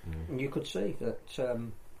 And you could see that...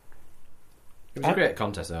 it was a great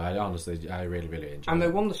contest, though. I really, really enjoyed it. And they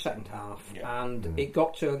won the second half, and it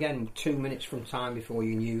got to, again, 2 minutes from time before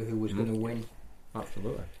you knew who was going to win.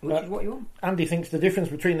 Absolutely. Which is what you want. Andy thinks the difference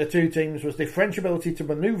between the two teams was the French ability to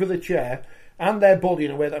manoeuvre the chair and their body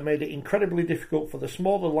in a way that made it incredibly difficult for the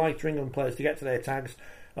smaller, lighter England players to get to their tags,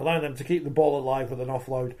 allowing them to keep the ball alive with an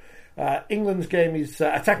offload. England's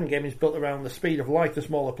attacking game is built around the speed of lighter,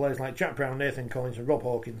 smaller players like Jack Brown, Nathan Collins and Rob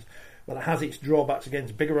Hawkins, but it has its drawbacks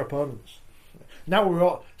against bigger opponents. Now we're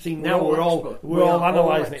all analysing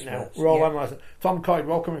it now. We're all analysing it. Tom Coyd,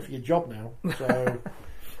 we're all coming for your job now. So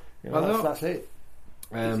that's it.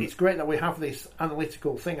 It's great that we have this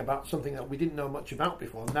analytical thing about something that we didn't know much about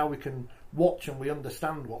before. Now we can watch and we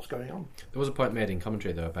understand what's going on. There was a point made in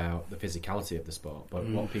commentary, though, about the physicality of the sport, but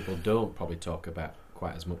what people don't probably talk about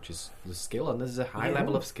quite as much is the skill, and there's a high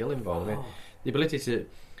level of skill involved. I mean, the ability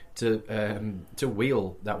to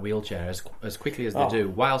wheel that wheelchair as quickly as they do,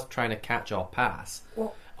 whilst trying to catch or pass,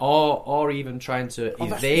 or even trying to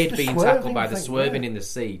evade being tackled by the swerving in the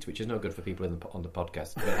seat, which is no good for people on the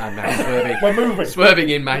podcast. But I'm now swerving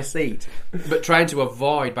in my seat, but trying to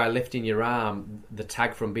avoid by lifting your arm the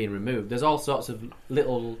tag from being removed. There's all sorts of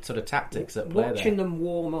little sort of tactics at play there. Watching them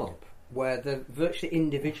warm up, where they're virtually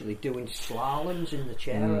individually doing slaloms in the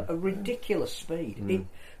chair at a ridiculous speed.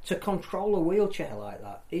 To control a wheelchair like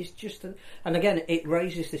that is just... and again, it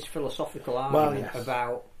raises this philosophical argument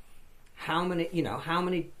about how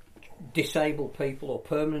many disabled people or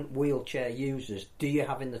permanent wheelchair users do you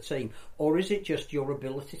have in the team? Or is it just your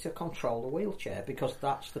ability to control the wheelchair? Because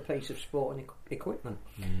that's the piece of sport and equipment.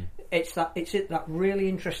 It's at that really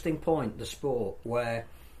interesting point, the sport, where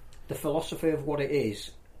the philosophy of what it is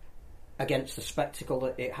against the spectacle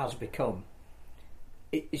that it has become,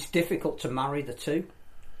 it's difficult to marry the two.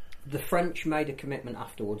 The French made a commitment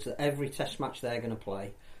afterwards that every test match they're going to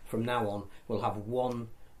play from now on will have one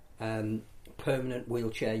permanent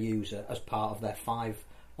wheelchair user as part of their 5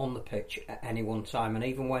 on the pitch at any one time. And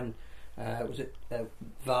even when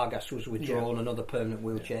Vargas was withdrawn, another permanent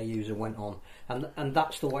wheelchair user went on. And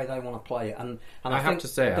that's the way they want to play it. And I think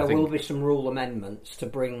there will be some rule amendments to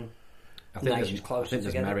bring nations closer together.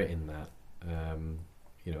 I think there's merit in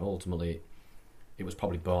that. Ultimately, it was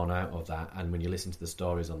probably born out of that. And when you listen to the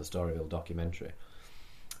stories on the Storyville documentary,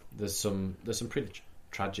 there's some pretty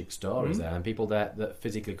tragic stories there, and people that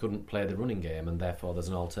physically couldn't play the running game, and therefore there's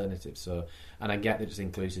an alternative. So, and I get that it's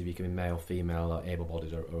inclusive. You can be male, female, or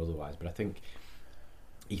able-bodied, or otherwise. But I think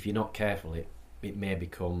if you're not careful, it may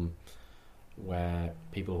become where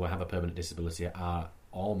people who have a permanent disability are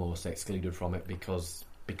almost excluded from it because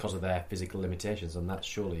of their physical limitations, and that's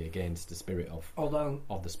surely against the spirit of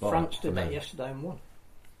the sport. France did that yesterday and won.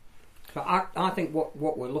 But I think what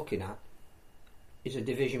we're looking at is a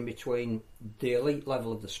division between the elite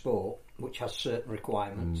level of the sport, which has certain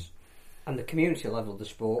requirements, and the community level of the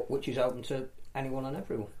sport, which is open to anyone and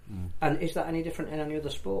everyone. And is that any different in any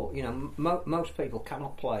other sport? Most people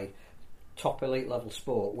cannot play top elite level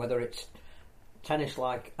sport, whether it's tennis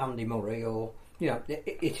like Andy Murray or...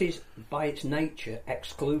 it is by its nature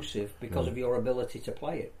exclusive because of your ability to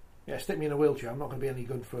play it. Yeah, stick me in a wheelchair. I'm not going to be any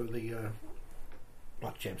good for the...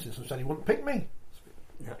 Like James Simpson said, he wouldn't pick me.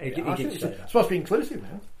 No, he did say that. It's supposed to be inclusive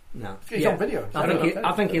now. No, it's on video.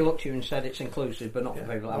 I think he looked at you and said it's inclusive, but not for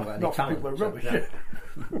people that haven't got any talent. Not for people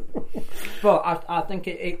who are rubbish. But I think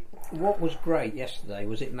it. What was great yesterday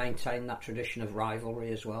was it maintained that tradition of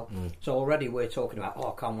rivalry as well. So already we're talking about,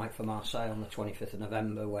 I can't wait for Marseille on the 25th of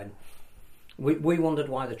November when... We wondered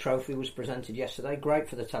why the trophy was presented yesterday. Great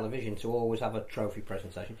for the television to always have a trophy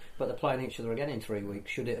presentation, but they're playing each other again in 3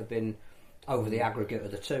 weeks. Should it have been over the aggregate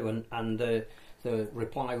of the two? And the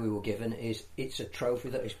reply we were given is it's a trophy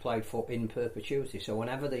that is played for in perpetuity. So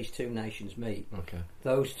whenever these two nations meet,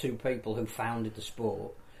 those two people who founded the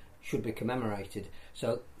sport should be commemorated.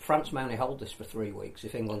 So France may only hold this for 3 weeks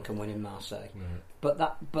if England can win in Marseille. But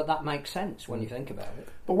that makes sense when you think about it.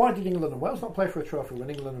 But why did England and Wales not play for a trophy when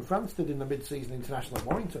England and France did in the mid-season international at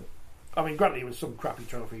Warrington? I mean, granted, it was some crappy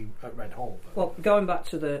trophy at Red Hall. But... Well, going back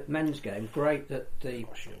to the men's game, great that the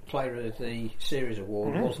Player of the Series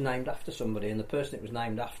award was named after somebody, and the person it was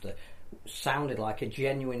named after sounded like a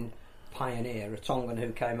genuine pioneer, a Tongan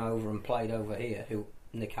who came over and played over here,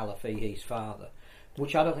 Nick Alafihi's father,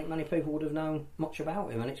 which I don't think many people would have known much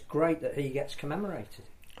about him, and it's great that he gets commemorated.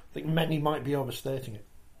 I think many might be overstating it.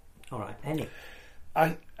 All right, any.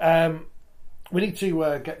 We need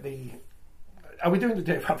to get the... Are we doing the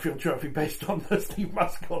Dave Hadfield Trophy based on the Steve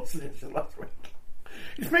Mascott suggestion last week?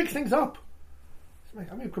 It makes things up.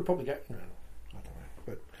 I mean, we could probably get... I don't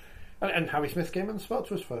know. But, and Harry Smith came and spoke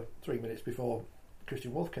to us for 3 minutes before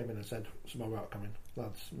Christian Wolf came in and said, some more outcoming.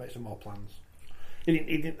 Lads, make some more plans. He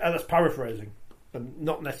didn't, that's paraphrasing, but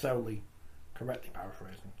not necessarily correctly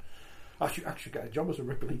paraphrasing. I should get a job as a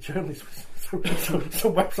Rugby League journalist. Some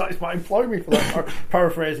websites might employ me for that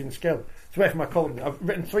paraphrasing skill. It's away from my column. I've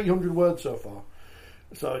written 300 words so far.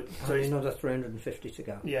 So another 350 to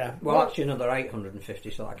go. Yeah. Well, actually another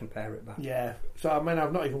 850, so I can pare it back. Yeah. So I mean,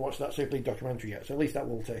 I've not even watched that Super League documentary yet. So at least that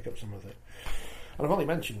will take up some of it. And I've only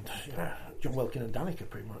mentioned John Wilkin and Danica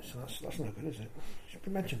pretty much. So that's not good, is it? Should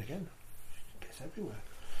be mentioned again. It gets everywhere.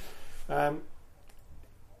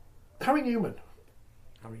 Harry Newman.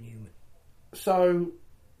 So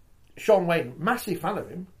Sean Wayne, massive fan of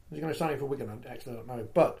him. Is he going to sign him for Wigan? Actually, I don't know.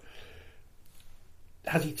 But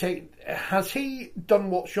has he done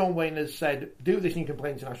what Sean Wayne has said? Do this and you can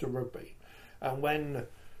play international rugby. And when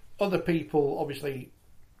other people, obviously,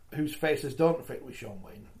 whose faces don't fit with Sean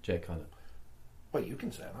Wayne, Jay Connor. Well, you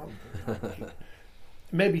can say that.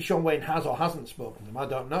 Maybe Sean Wayne has or hasn't spoken to him. I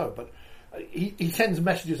don't know, but he sends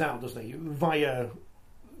messages out, doesn't he, via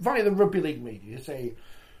the rugby league media, say,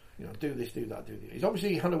 do this, do that, do this. He's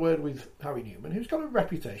obviously had a word with Harry Newman, who's got a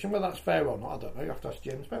reputation. Whether that's fair or not, I don't know. You have to ask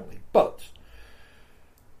James Bentley. But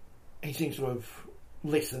he seems to have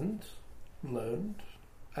listened, learned,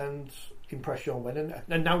 and impressed Sean Wayne,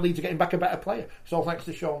 and now leads to getting back a better player. It's all thanks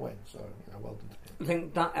to Sean Wayne. So, well done to him. I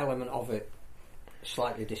think that element of it is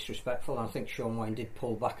slightly disrespectful. I think Sean Wayne did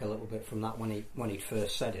pull back a little bit from that when he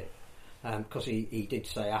first said it, because he did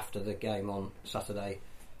say after the game on Saturday,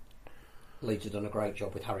 Leeds have done a great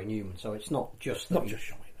job with Harry Newman. So it's not just Sean Wayne.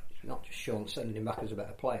 Not just Sean sending him back as a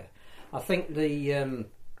better player. I think you've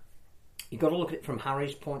got to look at it from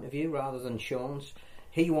Harry's point of view rather than Sean's.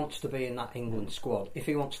 He wants to be in that England squad. If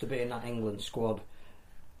he wants to be in that England squad,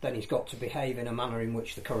 then he's got to behave in a manner in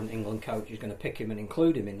which the current England coach is going to pick him and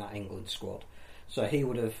include him in that England squad. So he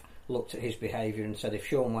would have looked at his behaviour and said, if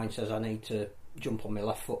Sean Wayne says I need to jump on my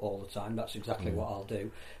left foot all the time, that's exactly what I'll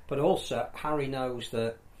do. But also, Harry knows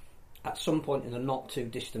that at some point in the not too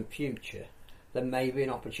distant future, there may be an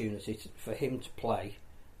opportunity for him to play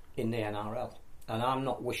in the NRL. And I'm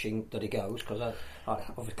not wishing that he goes, because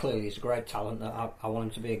clearly he's a great talent. That I want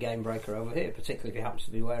him to be a game breaker over here, particularly if he happens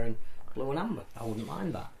to be wearing blue and amber. I wouldn't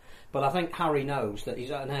mind that. But I think Harry knows that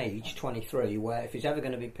he's at an age, 23, where if he's ever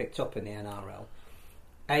going to be picked up in the NRL,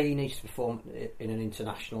 he needs to perform in an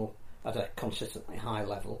international at a consistently high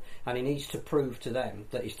level, and he needs to prove to them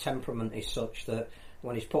that his temperament is such that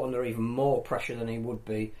when he's put under even more pressure than he would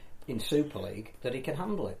be in Super League, that he can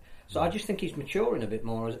handle it. So I just think he's maturing a bit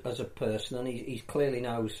more as a person, and he clearly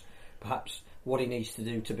knows perhaps what he needs to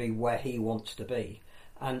do to be where he wants to be.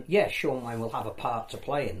 And yes, Sean Wayne will have a part to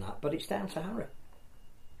play in that, but it's down to Harry.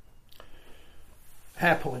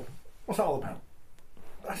 Hair pulling. What's that all about?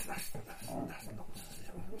 That's nonsense.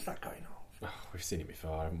 What's that going on? Oh, we've seen it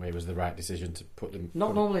before, haven't we? It was the right decision to put them...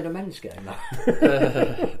 Not normally in a men's game,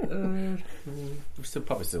 though. We've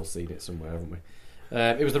probably still seen it somewhere, haven't we?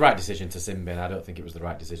 It was the right decision to sin bin. I don't think it was the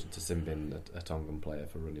right decision to sin bin a Tongan player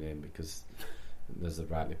for running in, because, as I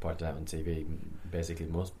rightly pointed out on TV, basically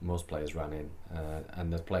most players ran in,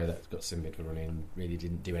 and the player that got sin bin for running in really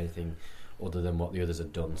didn't do anything other than what the others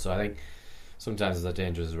had done. So I think sometimes there's a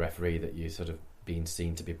danger as a referee that you sort of being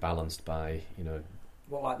seen to be balanced by,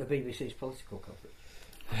 What, like the BBC's political coverage?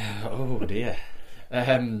 Oh dear.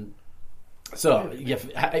 So yeah,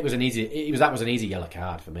 that was an easy yellow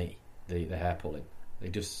card for me. The hair pulling.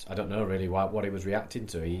 I don't know really what he was reacting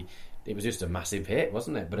to. It was just a massive hit,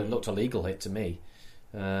 wasn't it? But it looked a legal hit to me.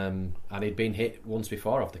 And he'd been hit once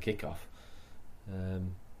before off the kickoff.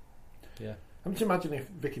 Yeah. I'm just imagining if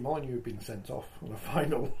Vicky Molyneux had been sent off on a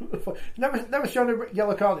final. never shown a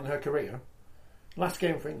yellow card in her career. Last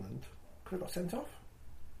game for England, could have got sent off.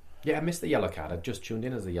 Yeah, I missed the yellow card. I just tuned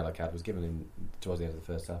in as the yellow card was given towards the end of the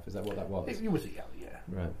first half. Is that what that was? It was a yellow, yeah.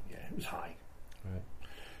 Right. Yeah, it was high. Right.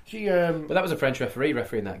 But that was a French referee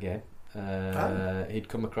refereeing that game. He'd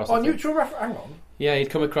come across. Neutral referee. Hang on. Yeah, he'd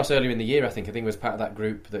come across earlier in the year. I think it was part of that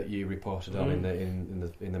group that you reported on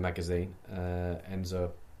in the magazine.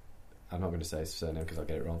 Enzo, I'm not going to say his surname because I'll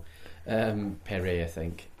get it wrong. Perret, I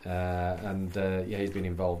think, he's been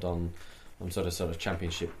involved on sort of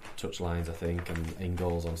championship touchlines, I think, and in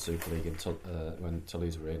goals on Super League when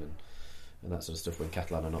Toulouse were in and that sort of stuff when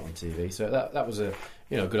Catalan are not on TV. So that was a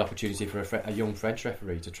good opportunity for a young French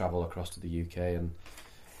referee to travel across to the UK and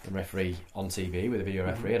referee on TV with a video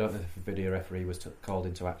referee. I don't know if a video referee was called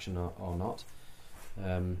into action or not.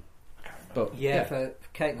 But for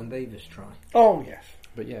Caitlin Beaver's try. Oh yes.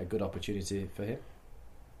 But yeah, good opportunity for him.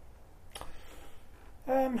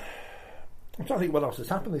 I'm trying to think what else has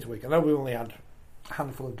happened this week. I know we only had a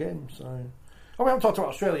handful of games, so we haven't talked about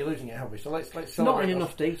Australia losing it, have we? So let's celebrate. Not in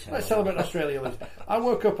enough detail. Let's celebrate Australia losing. I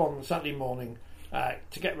woke up on Saturday morning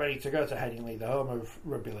to get ready to go to Headingley, the home of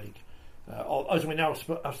rugby league, or as we now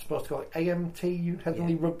are supposed to call it, AMT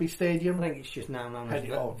Headingley Rugby Stadium. I think it's just now known as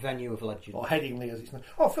Venue of Legends, or Headingley as it's known.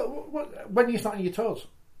 Oh, Phil, when are you starting your tours?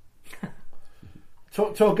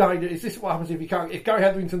 Tour guide, is this what happens if you can't? If Gary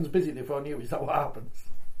Hetherington's busy before you, is that what happens?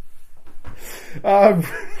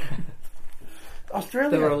 Australia.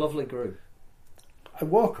 They were a lovely group. I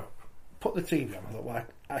woke up, put the TV on. I thought, well,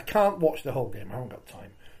 I can't watch the whole game. I haven't got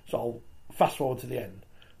time, so I'll fast forward to the end.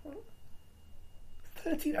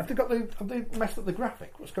 13. Have they messed up the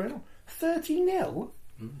graphic? What's going on? 30-0.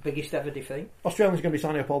 Biggest ever defeat. Australians going to be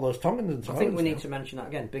signing up all those Tongans and so on. I think we need to mention that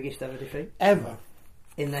again. Biggest ever defeat ever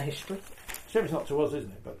in their history. Sure, it's not to us,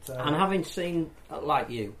 isn't it? But and having seen, like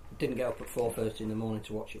you, didn't get up at 4:30 in the morning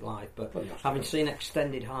to watch it live, but having seen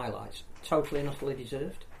extended highlights, totally and utterly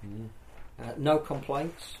deserved. No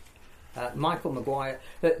complaints. Michael Maguire.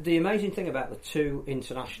 The amazing thing about the two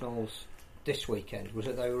internationals this weekend was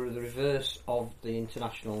that they were the reverse of the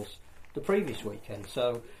internationals the previous weekend.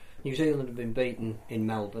 So New Zealand had been beaten in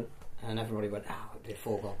Melbourne, and everybody went, it'd be a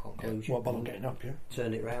foregone conclusion. Yeah, what about getting up, yeah?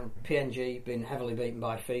 Turned it round. PNG been heavily beaten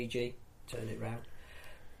by Fiji, turned it round.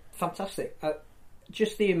 Fantastic.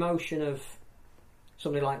 Just the emotion of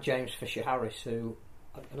somebody like James Fisher-Harris, who,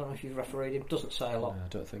 I don't know if you've refereed him, doesn't say a lot. No, I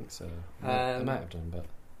don't think so. I might have done, but...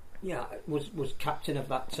 Yeah, was captain of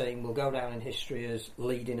that team, will go down in history as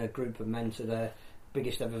leading a group of men to their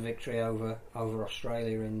biggest ever victory over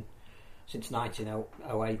Australia since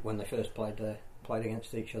 1908 when they first played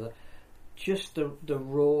against each other. Just the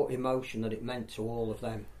raw emotion that it meant to all of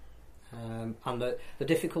them, and the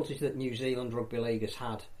difficulties that New Zealand Rugby League has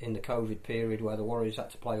had in the COVID period, where the Warriors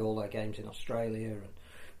had to play all their games in Australia and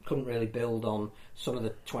couldn't really build on some of the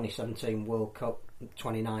 2017 World Cup,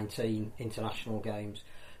 2019 international games.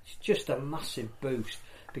 It's just a massive boost,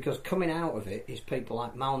 because coming out of it is people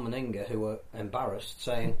like Mal Meninga who are embarrassed,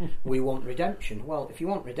 saying we want redemption. Well, if you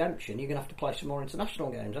want redemption, you're going to have to play some more international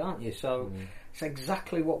games, aren't you? So it's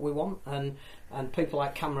exactly what we want. And people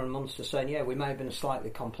like Cameron Munster saying, yeah, we may have been slightly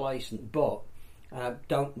complacent, but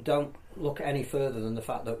don't look any further than the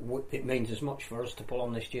fact that it means as much for us to pull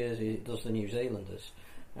on this jersey as it does the New Zealanders.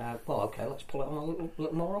 Well, okay, let's pull it on a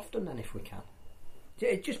little more often then if we can.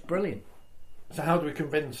 It's just brilliant. So how do we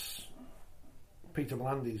convince Peter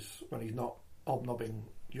V'landys, when he's not hobnobbing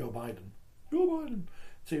Joe Biden,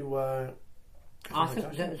 to... I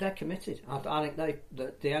think they're committed. I think the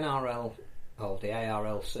NRL or the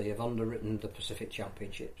ARLC have underwritten the Pacific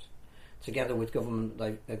Championships, together with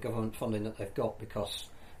government funding that they've got, because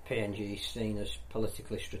PNG is seen as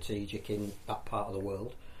politically strategic in that part of the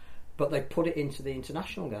world. But they put it into the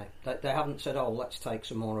international game. They haven't said, let's take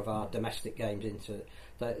some more of our domestic games into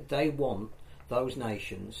it. They want those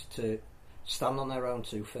nations to stand on their own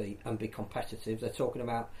 2 feet and be competitive. They're talking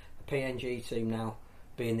about a PNG team now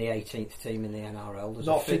being the 18th team in the NRL. There's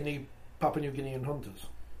not Sydney, Papua New Guinean Hunters.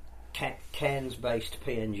 Cairns-based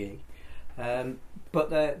PNG. But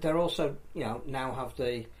they're also, now have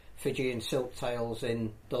the Fijian Silktails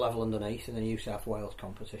in the level underneath in the New South Wales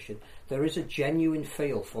competition. There is a genuine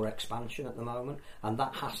feel for expansion at the moment, and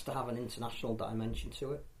that has to have an international dimension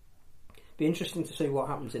to it. Be interesting to see what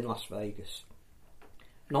happens in Las Vegas.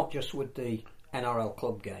 Not just with the NRL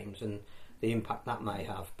club games and the impact that may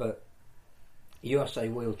have, but USA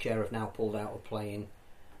Wheelchair have now pulled out of playing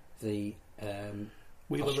the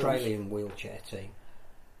Australian wheelchair team.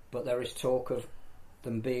 But there is talk of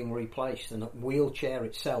them being replaced, and that wheelchair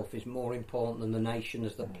itself is more important than the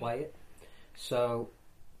nations that play it. So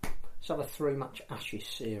let's have a 3-match Ashes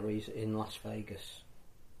series in Las Vegas.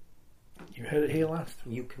 You heard it here last.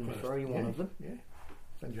 You can refer one of them. Yeah,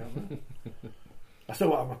 send you over. I still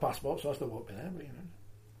won't have my passport, so I still won't be there.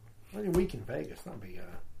 But only a week in Vegas, that'd be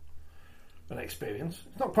an experience.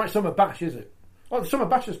 It's not quite summer bash, is it? the Summer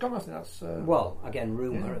Bash has gone, hasn't it? That's, well, again,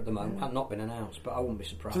 rumour at the moment. Had not been announced, but I wouldn't be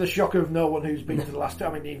surprised. To the shock of no one who's been to the last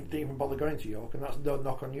time, didn't even bother going to York, and that's no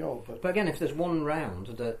knock on York. But again, if there's one round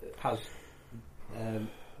that has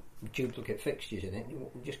duplicate fixtures in it,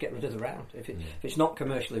 just get rid of the round. If it's not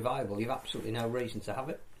commercially viable, you've absolutely no reason to have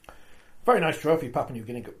it. Very nice trophy Papua New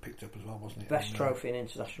Guinea got picked up as well, wasn't it? Best trophy in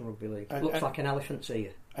International Rugby League. Looks like an elephant's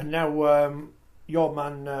ear. And now your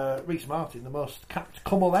man Rhys Martin, the most capped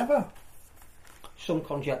Cummel ever. Some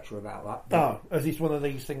conjecture about that. Oh, is this one of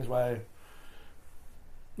these things where...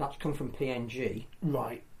 That's come from PNG.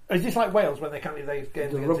 Right. Is this like Wales when they can't leave these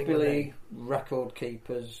games? The Rugby League record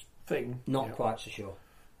keepers thing? Not quite so sure.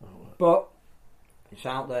 Oh, right. But it's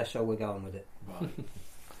out there, so we're going with it. Right.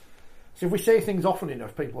 So if we say things often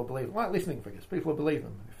enough, people will believe them. Like listening figures, people will believe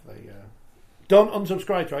them. If they don't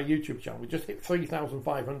unsubscribe to our YouTube channel, we just hit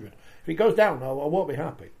 3,500. If it goes down, I won't be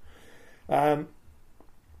happy.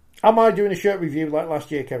 Am I doing a shirt review like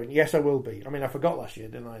last year, Kevin? Yes, I will be. I mean, I forgot last year,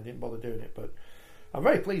 didn't I? I didn't bother doing it, but I'm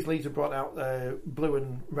very pleased Leeds have brought out blue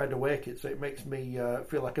and red away kits, so it makes me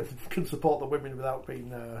feel like I can support the women without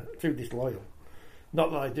being too disloyal.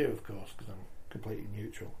 Not that I do, of course, because I'm completely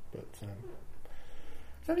neutral, but...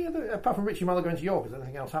 is there any other, apart from Richie Miller going to York, is there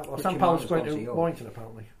anything else happening? Sam Powell's going to Warrington,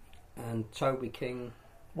 apparently. And Toby King.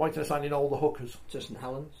 Warrington are signing all the hookers. To St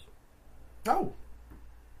Helens. Oh.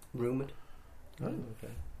 Rumoured. Oh,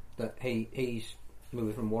 okay. That he's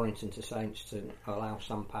moving from Warrington to Saints to allow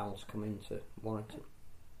Sam Powell to come into Warrington.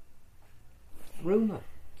 Rumour.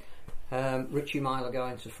 Richie Myler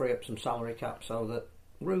going to free up some salary cap so that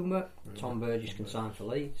rumour Tom Burgess can sign for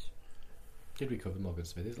Leeds. Did we cover Morgan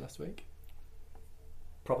Smithies last week?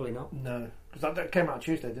 Probably not. No, because that came out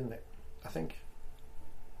Tuesday, didn't it? I think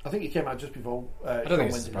it came out just before. I don't think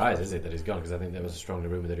it's a surprise, is it, that he's gone? Because I think there was a strong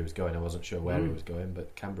rumour that he was going. I wasn't sure where he was going,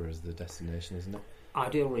 but Canberra is the destination, isn't it?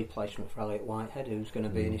 Ideal replacement for Elliot Whitehead, who's going to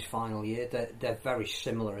be in his final year. They're very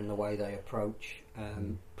similar in the way they approach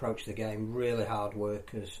the game. Really hard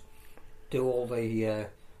workers, do all the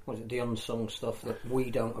the unsung stuff that we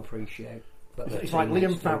don't appreciate. But it's like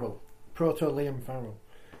Liam Farrell, proto Liam Farrell.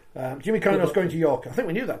 Jimmy Connors going to York. I think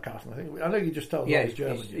we knew that, Carson. I know you just told us he's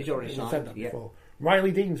German. He's already signed. Said that before.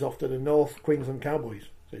 Riley Dean's off to the North Queensland Cowboys.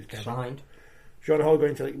 So he's signed. Sean Hall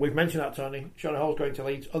going to Leeds. We've mentioned that, Tony. Sean Hall's going to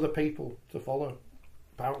Leeds. Other people to follow,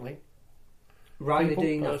 apparently. Riley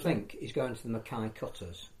Dean, I think, is going to the Mackay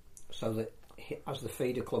Cutters, so that as the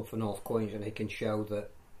feeder club for North Queensland, he can show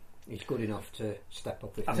that he's good enough to step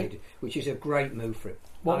up if needed, which is a great move for him.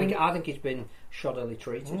 I think he's been shoddily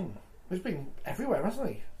treated. He's been everywhere, hasn't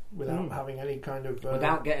he? Without having any kind of...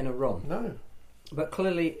 without getting a run. No. But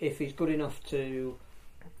clearly, if he's good enough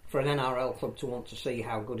for an NRL club to want to see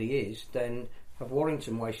how good he is, then have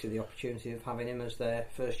Warrington wasted the opportunity of having him as their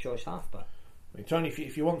first choice halfback? I mean, Tony,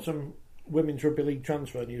 if you want some women's rugby league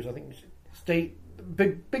transfer news, I think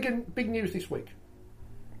big news this week.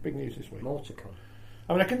 Big news this week. More to come.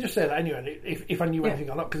 I mean, I can just say that anyway, if I knew anything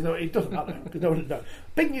or not, because it doesn't matter. Because no one knows.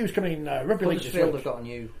 Big news coming in rugby league this week. Huddersfield have got a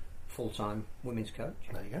new full-time women's coach.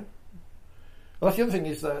 There you go. Well, that's the other thing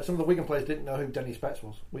is some of the Wigan players didn't know who Denny Spetz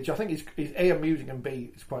was, which I think is A, amusing, and B,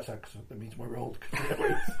 it's quite sad because it means we're old.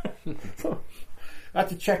 So, I had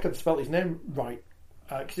to check and spell his name right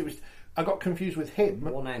because I got confused with him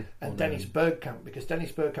and Dennis Bergkamp, because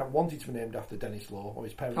Dennis Bergkamp wanted to be named after Dennis Law, or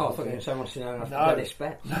his parents. Oh, I thought you were so much to know after Dennis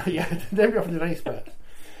Spetz. No, yeah, named after Dennis Spetz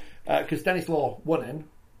because Dennis Law one in,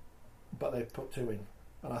 but they put two in.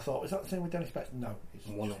 And I thought, is that the same with Dennis Spetz? No, it's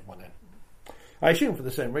one in. I assume for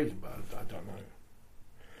the same reason, but I don't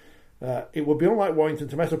know. It would be unlike Warrington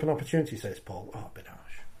to mess up an opportunity, says Paul. Oh, a bit harsh.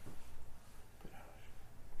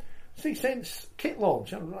 See, since kit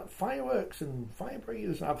launch, like fireworks and fire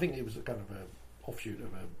breathers, I think it was a kind of an offshoot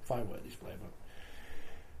of a firework display. But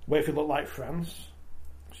Wakefield looked like France.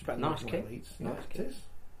 Nice kit. Leeds. Nice kit.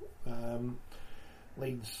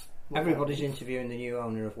 Leeds. Everybody's interviewing the new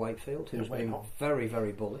owner of Wakefield, who's been very,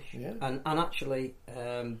 very bullish. Yeah. And actually,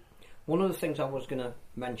 one of the things I was going to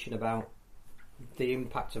mention about the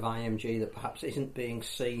impact of IMG that perhaps isn't being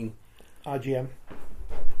seen, RGM,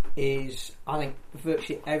 is I think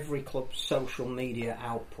virtually every club's social media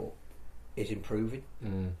output is improving.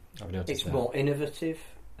 It's more innovative.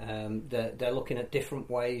 They're looking at different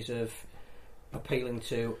ways of appealing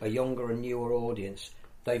to a younger and newer audience.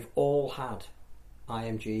 They've all had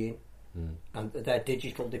IMG in and their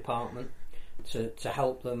digital department to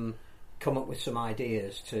help them come up with some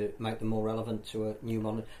ideas to make them more relevant to a new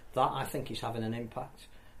modern. That I think is having an impact.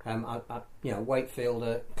 Wakefield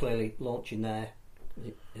are clearly launching their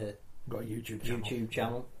got a YouTube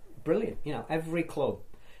channel. Brilliant. Every club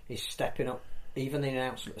is stepping up, even the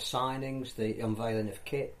announcement of signings, the unveiling of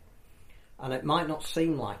kit. And it might not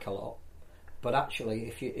seem like a lot, but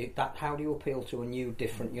actually, how do you appeal to a new,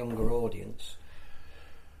 different, younger audience?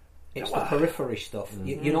 It's the periphery stuff.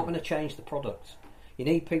 You're not going to change the product. You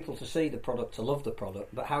need people to see the product, to love the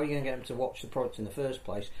product, but how are you going to get them to watch the product in the first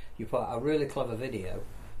place? You put out a really clever video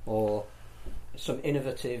or some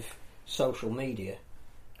innovative social media,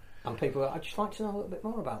 and people go, I'd just like to know a little bit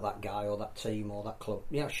more about that guy or that team or that club.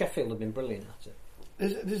 You know, Sheffield have been brilliant at it.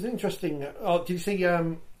 There's an interesting... did you see...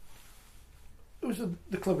 who was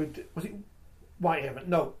the club who... Was it Whitehaven?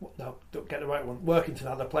 No, don't get the right one. Workington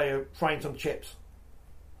had a player frying some chips.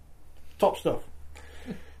 Top stuff.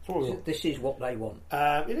 This is what they want.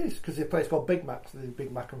 It is, because the place called Big Mac, so the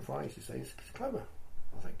Big Mac and fries, you say. It's clever,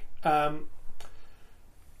 I think.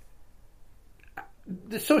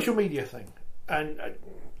 The social media thing, and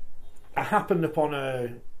I happened upon a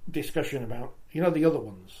discussion about, you know, the other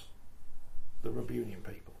ones, the rugby union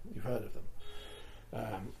people. You've heard of them.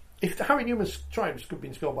 If Harry Newman's tribes could have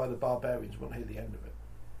been scored by the Barbarians, we wouldn't hear the end of it.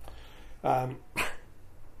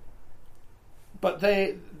 But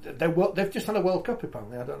they've just had a World Cup,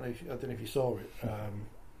 apparently. I don't know if you saw it.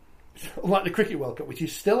 Like the Cricket World Cup, which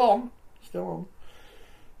is still on.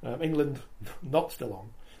 England not still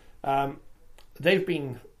on. They've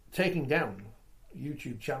been taking down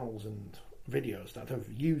YouTube channels and videos that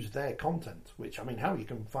have used their content. Which, I mean, how you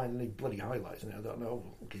can find any bloody highlights in it, I don't know.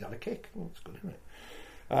 He's had a kick. That's good, isn't it?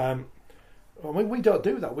 I mean, we don't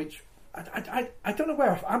do that. Which I don't know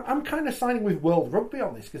where I'm kind of siding with World Rugby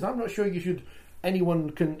on this, because I'm not sure you should. Anyone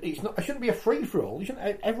can. It shouldn't be a free for all.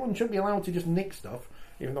 Everyone shouldn't be allowed to just nick stuff.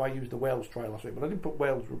 Even though I used the Wales trial last week, but I didn't put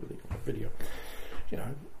Wales Rugby League on the video. You know,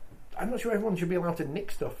 I'm not sure everyone should be allowed to nick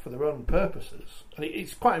stuff for their own purposes. And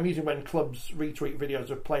it's quite amusing when clubs retweet videos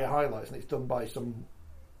of player highlights and it's done by someone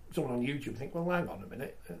on YouTube. And think, well, hang on a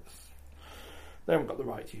minute, they haven't got the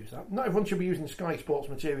right to use that. Not everyone should be using Sky Sports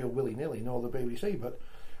material willy nilly, nor the BBC. But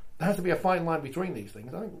there has to be a fine line between these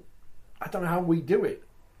things. I don't know how we do it.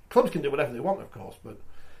 Clubs can do whatever they want, of course, but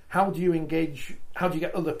how do you engage? How do you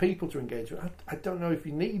get other people to engage? I don't know if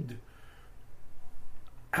you need.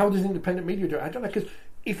 How does independent media do it? I don't know, because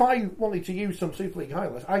if I wanted to use some Super League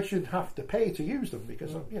highlights, I should have to pay to use them,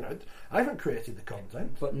 because I haven't created the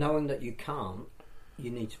content. But knowing that you can't,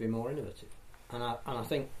 you need to be more innovative. And I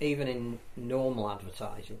think even in normal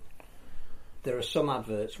advertising, there are some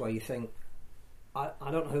adverts where you think, I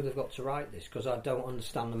don't know who they've got to write this, because I don't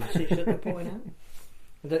understand the message that they're putting out.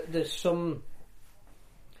 There's some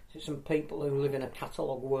people who live in a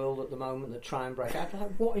catalogue world at the moment that try and break out.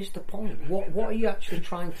 Like, what is the point? What are you actually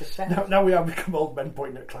trying to sell? Now we have become old men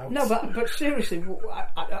pointing at clouds. No, but seriously,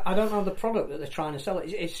 I don't know the product that they're trying to sell.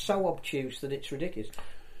 It's so obtuse that it's ridiculous.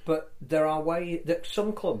 But there are ways that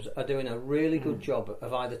some clubs are doing a really good job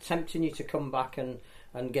of either tempting you to come back and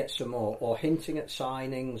get some more, or hinting at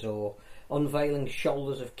signings, or unveiling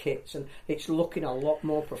shoulders of kits, and it's looking a lot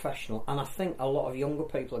more professional. And I think a lot of younger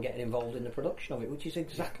people are getting involved in the production of it, which is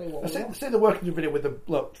exactly what we want. Say the working video with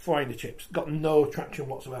the frying the chips got no traction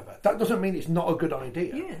whatsoever. That doesn't mean it's not a good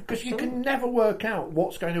idea, because you can never work out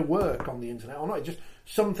what's going to work on the internet or not. It's just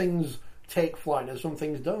some things take flight and some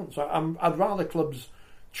things don't. So I'd rather clubs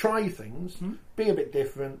try things, be a bit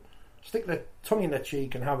different, stick their tongue in their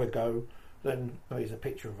cheek and have a go, than here's a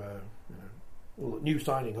picture of a new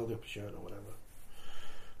signing, hold up a shirt or whatever.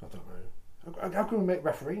 I don't know. How can we make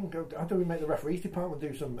refereeing? How do we make the referees department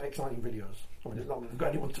do some exciting videos? I mean, it's not got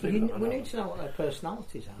anyone to do that. We need to know what their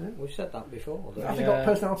personalities are. Yeah. We've said that before. Have they got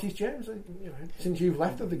personalities, James? Since you've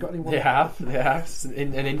left, have they got anyone? They have.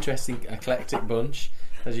 An interesting, eclectic bunch,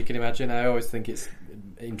 as you can imagine. I always think it's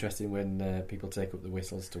interesting when people take up the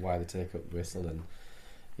whistle as to why they take up the whistle, and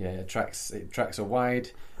it attracts a wide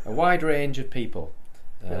range of people.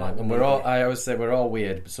 And we're all. I always say we're all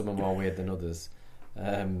weird, but some are more weird than others.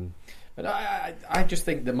 But I just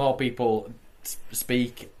think that more people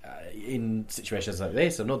speak in situations like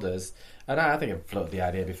this and others. And I think I've floated the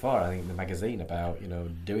idea before. I think in the magazine about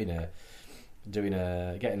getting a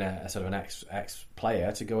sort of an ex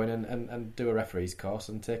player to go in and do a referee's course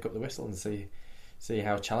and take up the whistle and see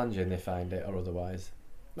how challenging they find it or otherwise.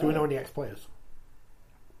 Do we know any ex players?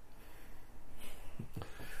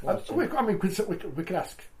 We could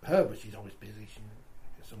ask her, but she's always busy. She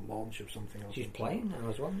has some launch of something else. She's playing now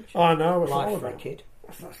as well. I know. Life for a kid.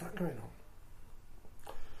 What's that going on?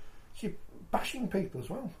 She's bashing people as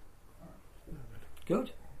well. Good.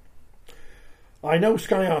 I know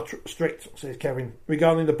Sky are strict, says Kevin,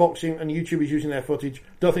 regarding the boxing and YouTubers using their footage.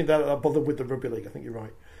 Don't think they're bothered with the rugby league. I think you're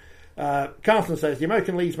right. Carlton says the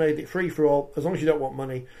American league's made it free for all, as long as you don't want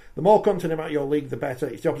money. The more content about your league, the better.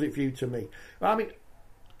 It's the opposite view to me. Well, I mean,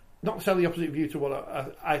 not necessarily the opposite view to what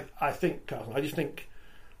I think, Carlton. I just think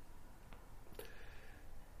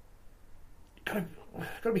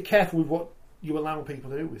got to be careful with what you allow people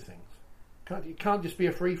to do with things. It can't just be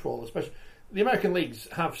a free for all. Especially the American leagues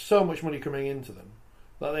have so much money coming into them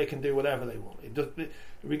that they can do whatever they want.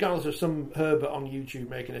 Regardless of some Herbert on YouTube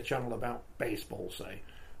making a channel about baseball, say,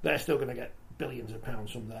 they're still going to get billions of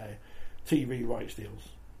pounds from their TV rights deals.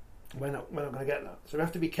 We're not going to get that. So we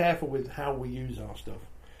have to be careful with how we use our stuff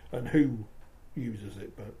and who uses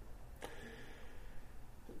it. But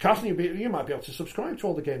Carson, you might be able to subscribe to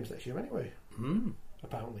all the games next year anyway.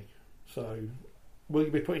 Apparently. So will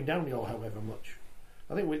you be putting down your however much?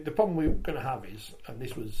 I think the problem we're going to have is, and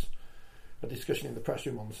this was a discussion in the press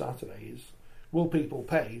room on Saturday, is will people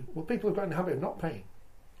pay? Well, people are going to have it of not paying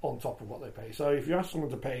on top of what they pay. So if you ask someone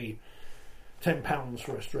to pay £10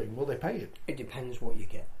 for a string, will they pay it? It depends what you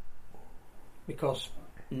get. Because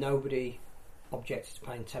nobody objected to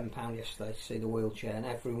paying £10 yesterday to see the wheelchair, and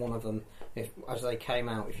every one of them, as they came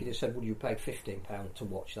out, if you'd have said, would you pay £15 to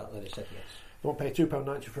watch that, they'd have said yes. They won't pay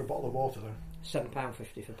 £2.90 for a bottle of water, though.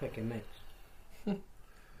 £7.50 for pick and mix.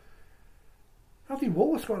 How did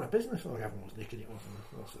Woolworths go out of business? Oh, everyone was nicking it, wasn't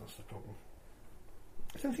it? That's the problem.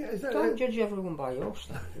 Don't judge everyone by your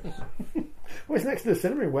standards. Well, it's next to the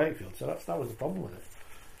cinema in Wakefield, so that was the problem with it.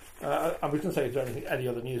 I was going to say, is there any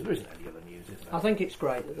other news? There isn't any other news, is there? I think it's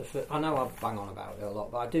great that I know I bang on about it a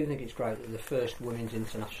lot, but I do think it's great that the first women's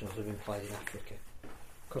internationals have been played in Africa.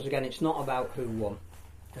 Because again, it's not about who won,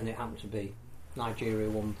 and it happened to be Nigeria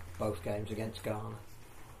won both games against Ghana.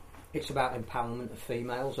 It's about empowerment of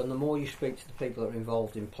females, and the more you speak to the people that are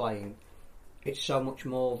involved in playing, it's so much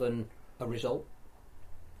more than a result.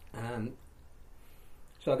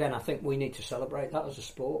 So again, I think we need to celebrate that as a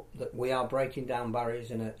sport, that we are breaking down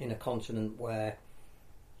barriers in a continent where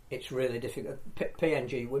it's really difficult.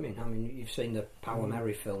 PNG women, I mean, you've seen the Power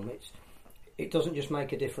Mary film. It doesn't just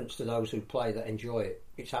make a difference to those who play that enjoy it.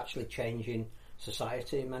 It's actually changing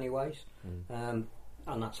society in many ways, and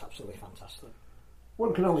that's absolutely fantastic.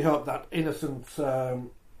 One can only hope that innocent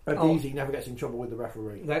Abizi never gets in trouble with the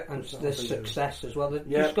referee. And there's success as well. They've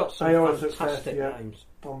Yeah, just got some fantastic success, names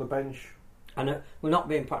on the bench. And we're not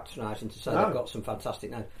being patronising to say they've got some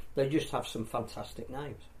fantastic names. They just have some fantastic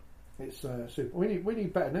names. It's super. We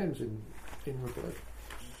need better names in rugby league.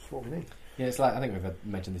 That's what we need. Yeah, it's like, I think we've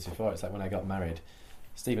mentioned this before. It's like when I got married,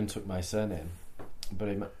 Stephen took my surname, but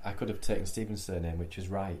I could have taken Stephen's surname, which is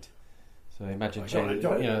Wright. So imagine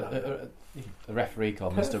a referee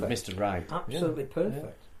called Mr. Wright. Absolutely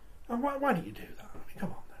perfect. And why did you do that? I mean, come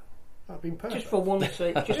on now. That'd been perfect. Just for one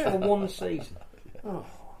for one season. Oh.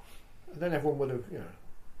 And then everyone would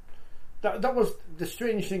have, That was the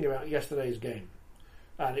strange thing about yesterday's game,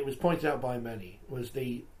 and it was pointed out by many, was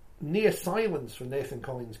the near silence for Nathan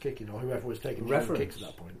Collins kicking, or whoever was taking the kicks at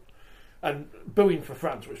that point, and booing for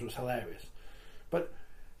France, which was hilarious. But,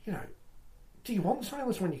 do you want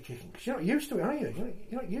silence when you're kicking? Because you're not used to it, are you?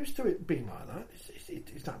 You're not used to it being like that.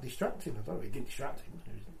 It's that distracting. I don't know. It didn't distract him.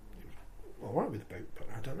 He was all right with the boot, but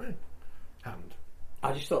I don't know. Hand.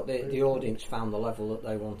 I just thought the audience found the level that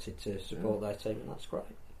they wanted to support their team, and that's great.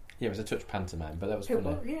 Yeah, it was a touch pantomime, but that was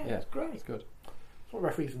funny. It's great. It's good. That's what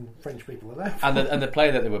referees and French people are there for. And the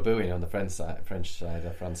player that they were booing on the French side, France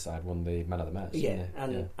side, won the man of the match. Yeah,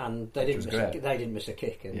 and they didn't miss a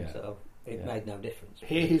kick, and so it made no difference.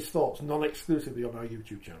 Hear his thoughts non-exclusively on our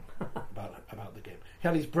YouTube channel about the game. He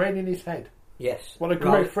had his brain in his head. Yes. What a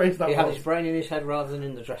great phrase that was. He had his brain in his head rather than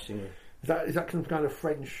in the dressing room. Is that some kind of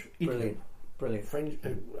French idiom? Brilliant. French.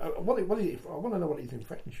 What is it? I want to know what it is in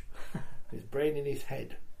French. His brain in his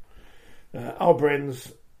head. Our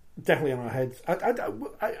brains definitely on our heads.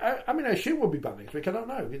 I mean, I assume we'll be back next week. I don't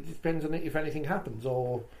know. It depends on if anything happens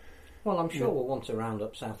or. Well, I'm sure we'll want to round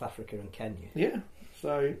up South Africa and Kenya. Yeah.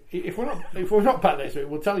 So if we're not back next week,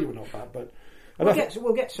 we'll tell you we're not back. But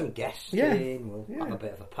we'll get some guests in. We'll have a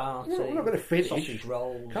bit of a party. We're not going to finish. Sausage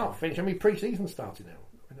rolls. Can't finish. I mean, pre-season's starting now.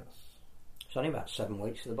 It's only about 7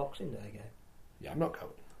 weeks to the Boxing Day game. Yeah, I'm not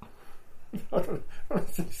going.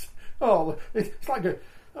 It's like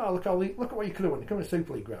look at what you could have won. You come to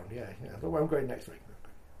Super League ground. Yeah. Look where I'm going next week.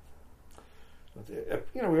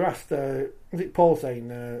 We were asked. Was it Paul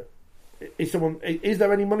saying? Is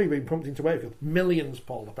there any money being pumped into Wakefield? Millions,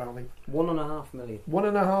 Paul. Apparently, 1.5 million.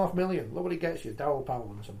 1.5 million. Look what it gets you. Darryl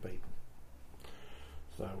Powell and some people.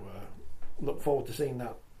 So look forward to seeing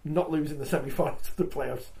that. Not losing the semi-finals of the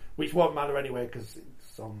playoffs, which won't matter anyway because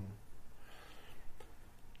it's on.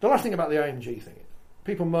 The last thing about the IMG thing,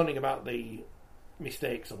 people moaning about the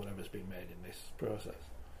mistakes or whatever's been made in this process,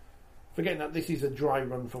 forgetting that this is a dry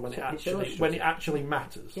run for when it actually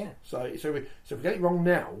matters. Yeah. So if we get it wrong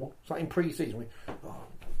now, it's like in pre-season,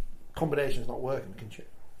 combination's not working, can you?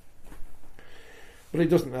 But it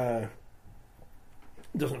doesn't.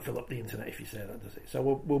 Doesn't fill up the internet if you say that, does it? So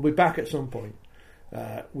we'll be back at some point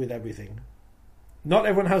with everything. Not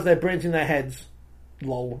everyone has their brains in their heads,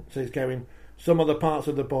 lol, says Kevin. Some other parts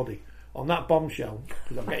of the body. On that bombshell,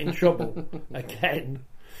 because I'm getting in trouble again.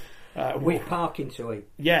 We're parking to it.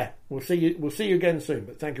 Yeah, we'll see you again soon,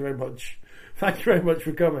 but thank you very much. Thank you very much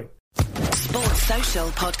for coming. Sports Social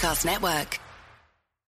Podcast Network.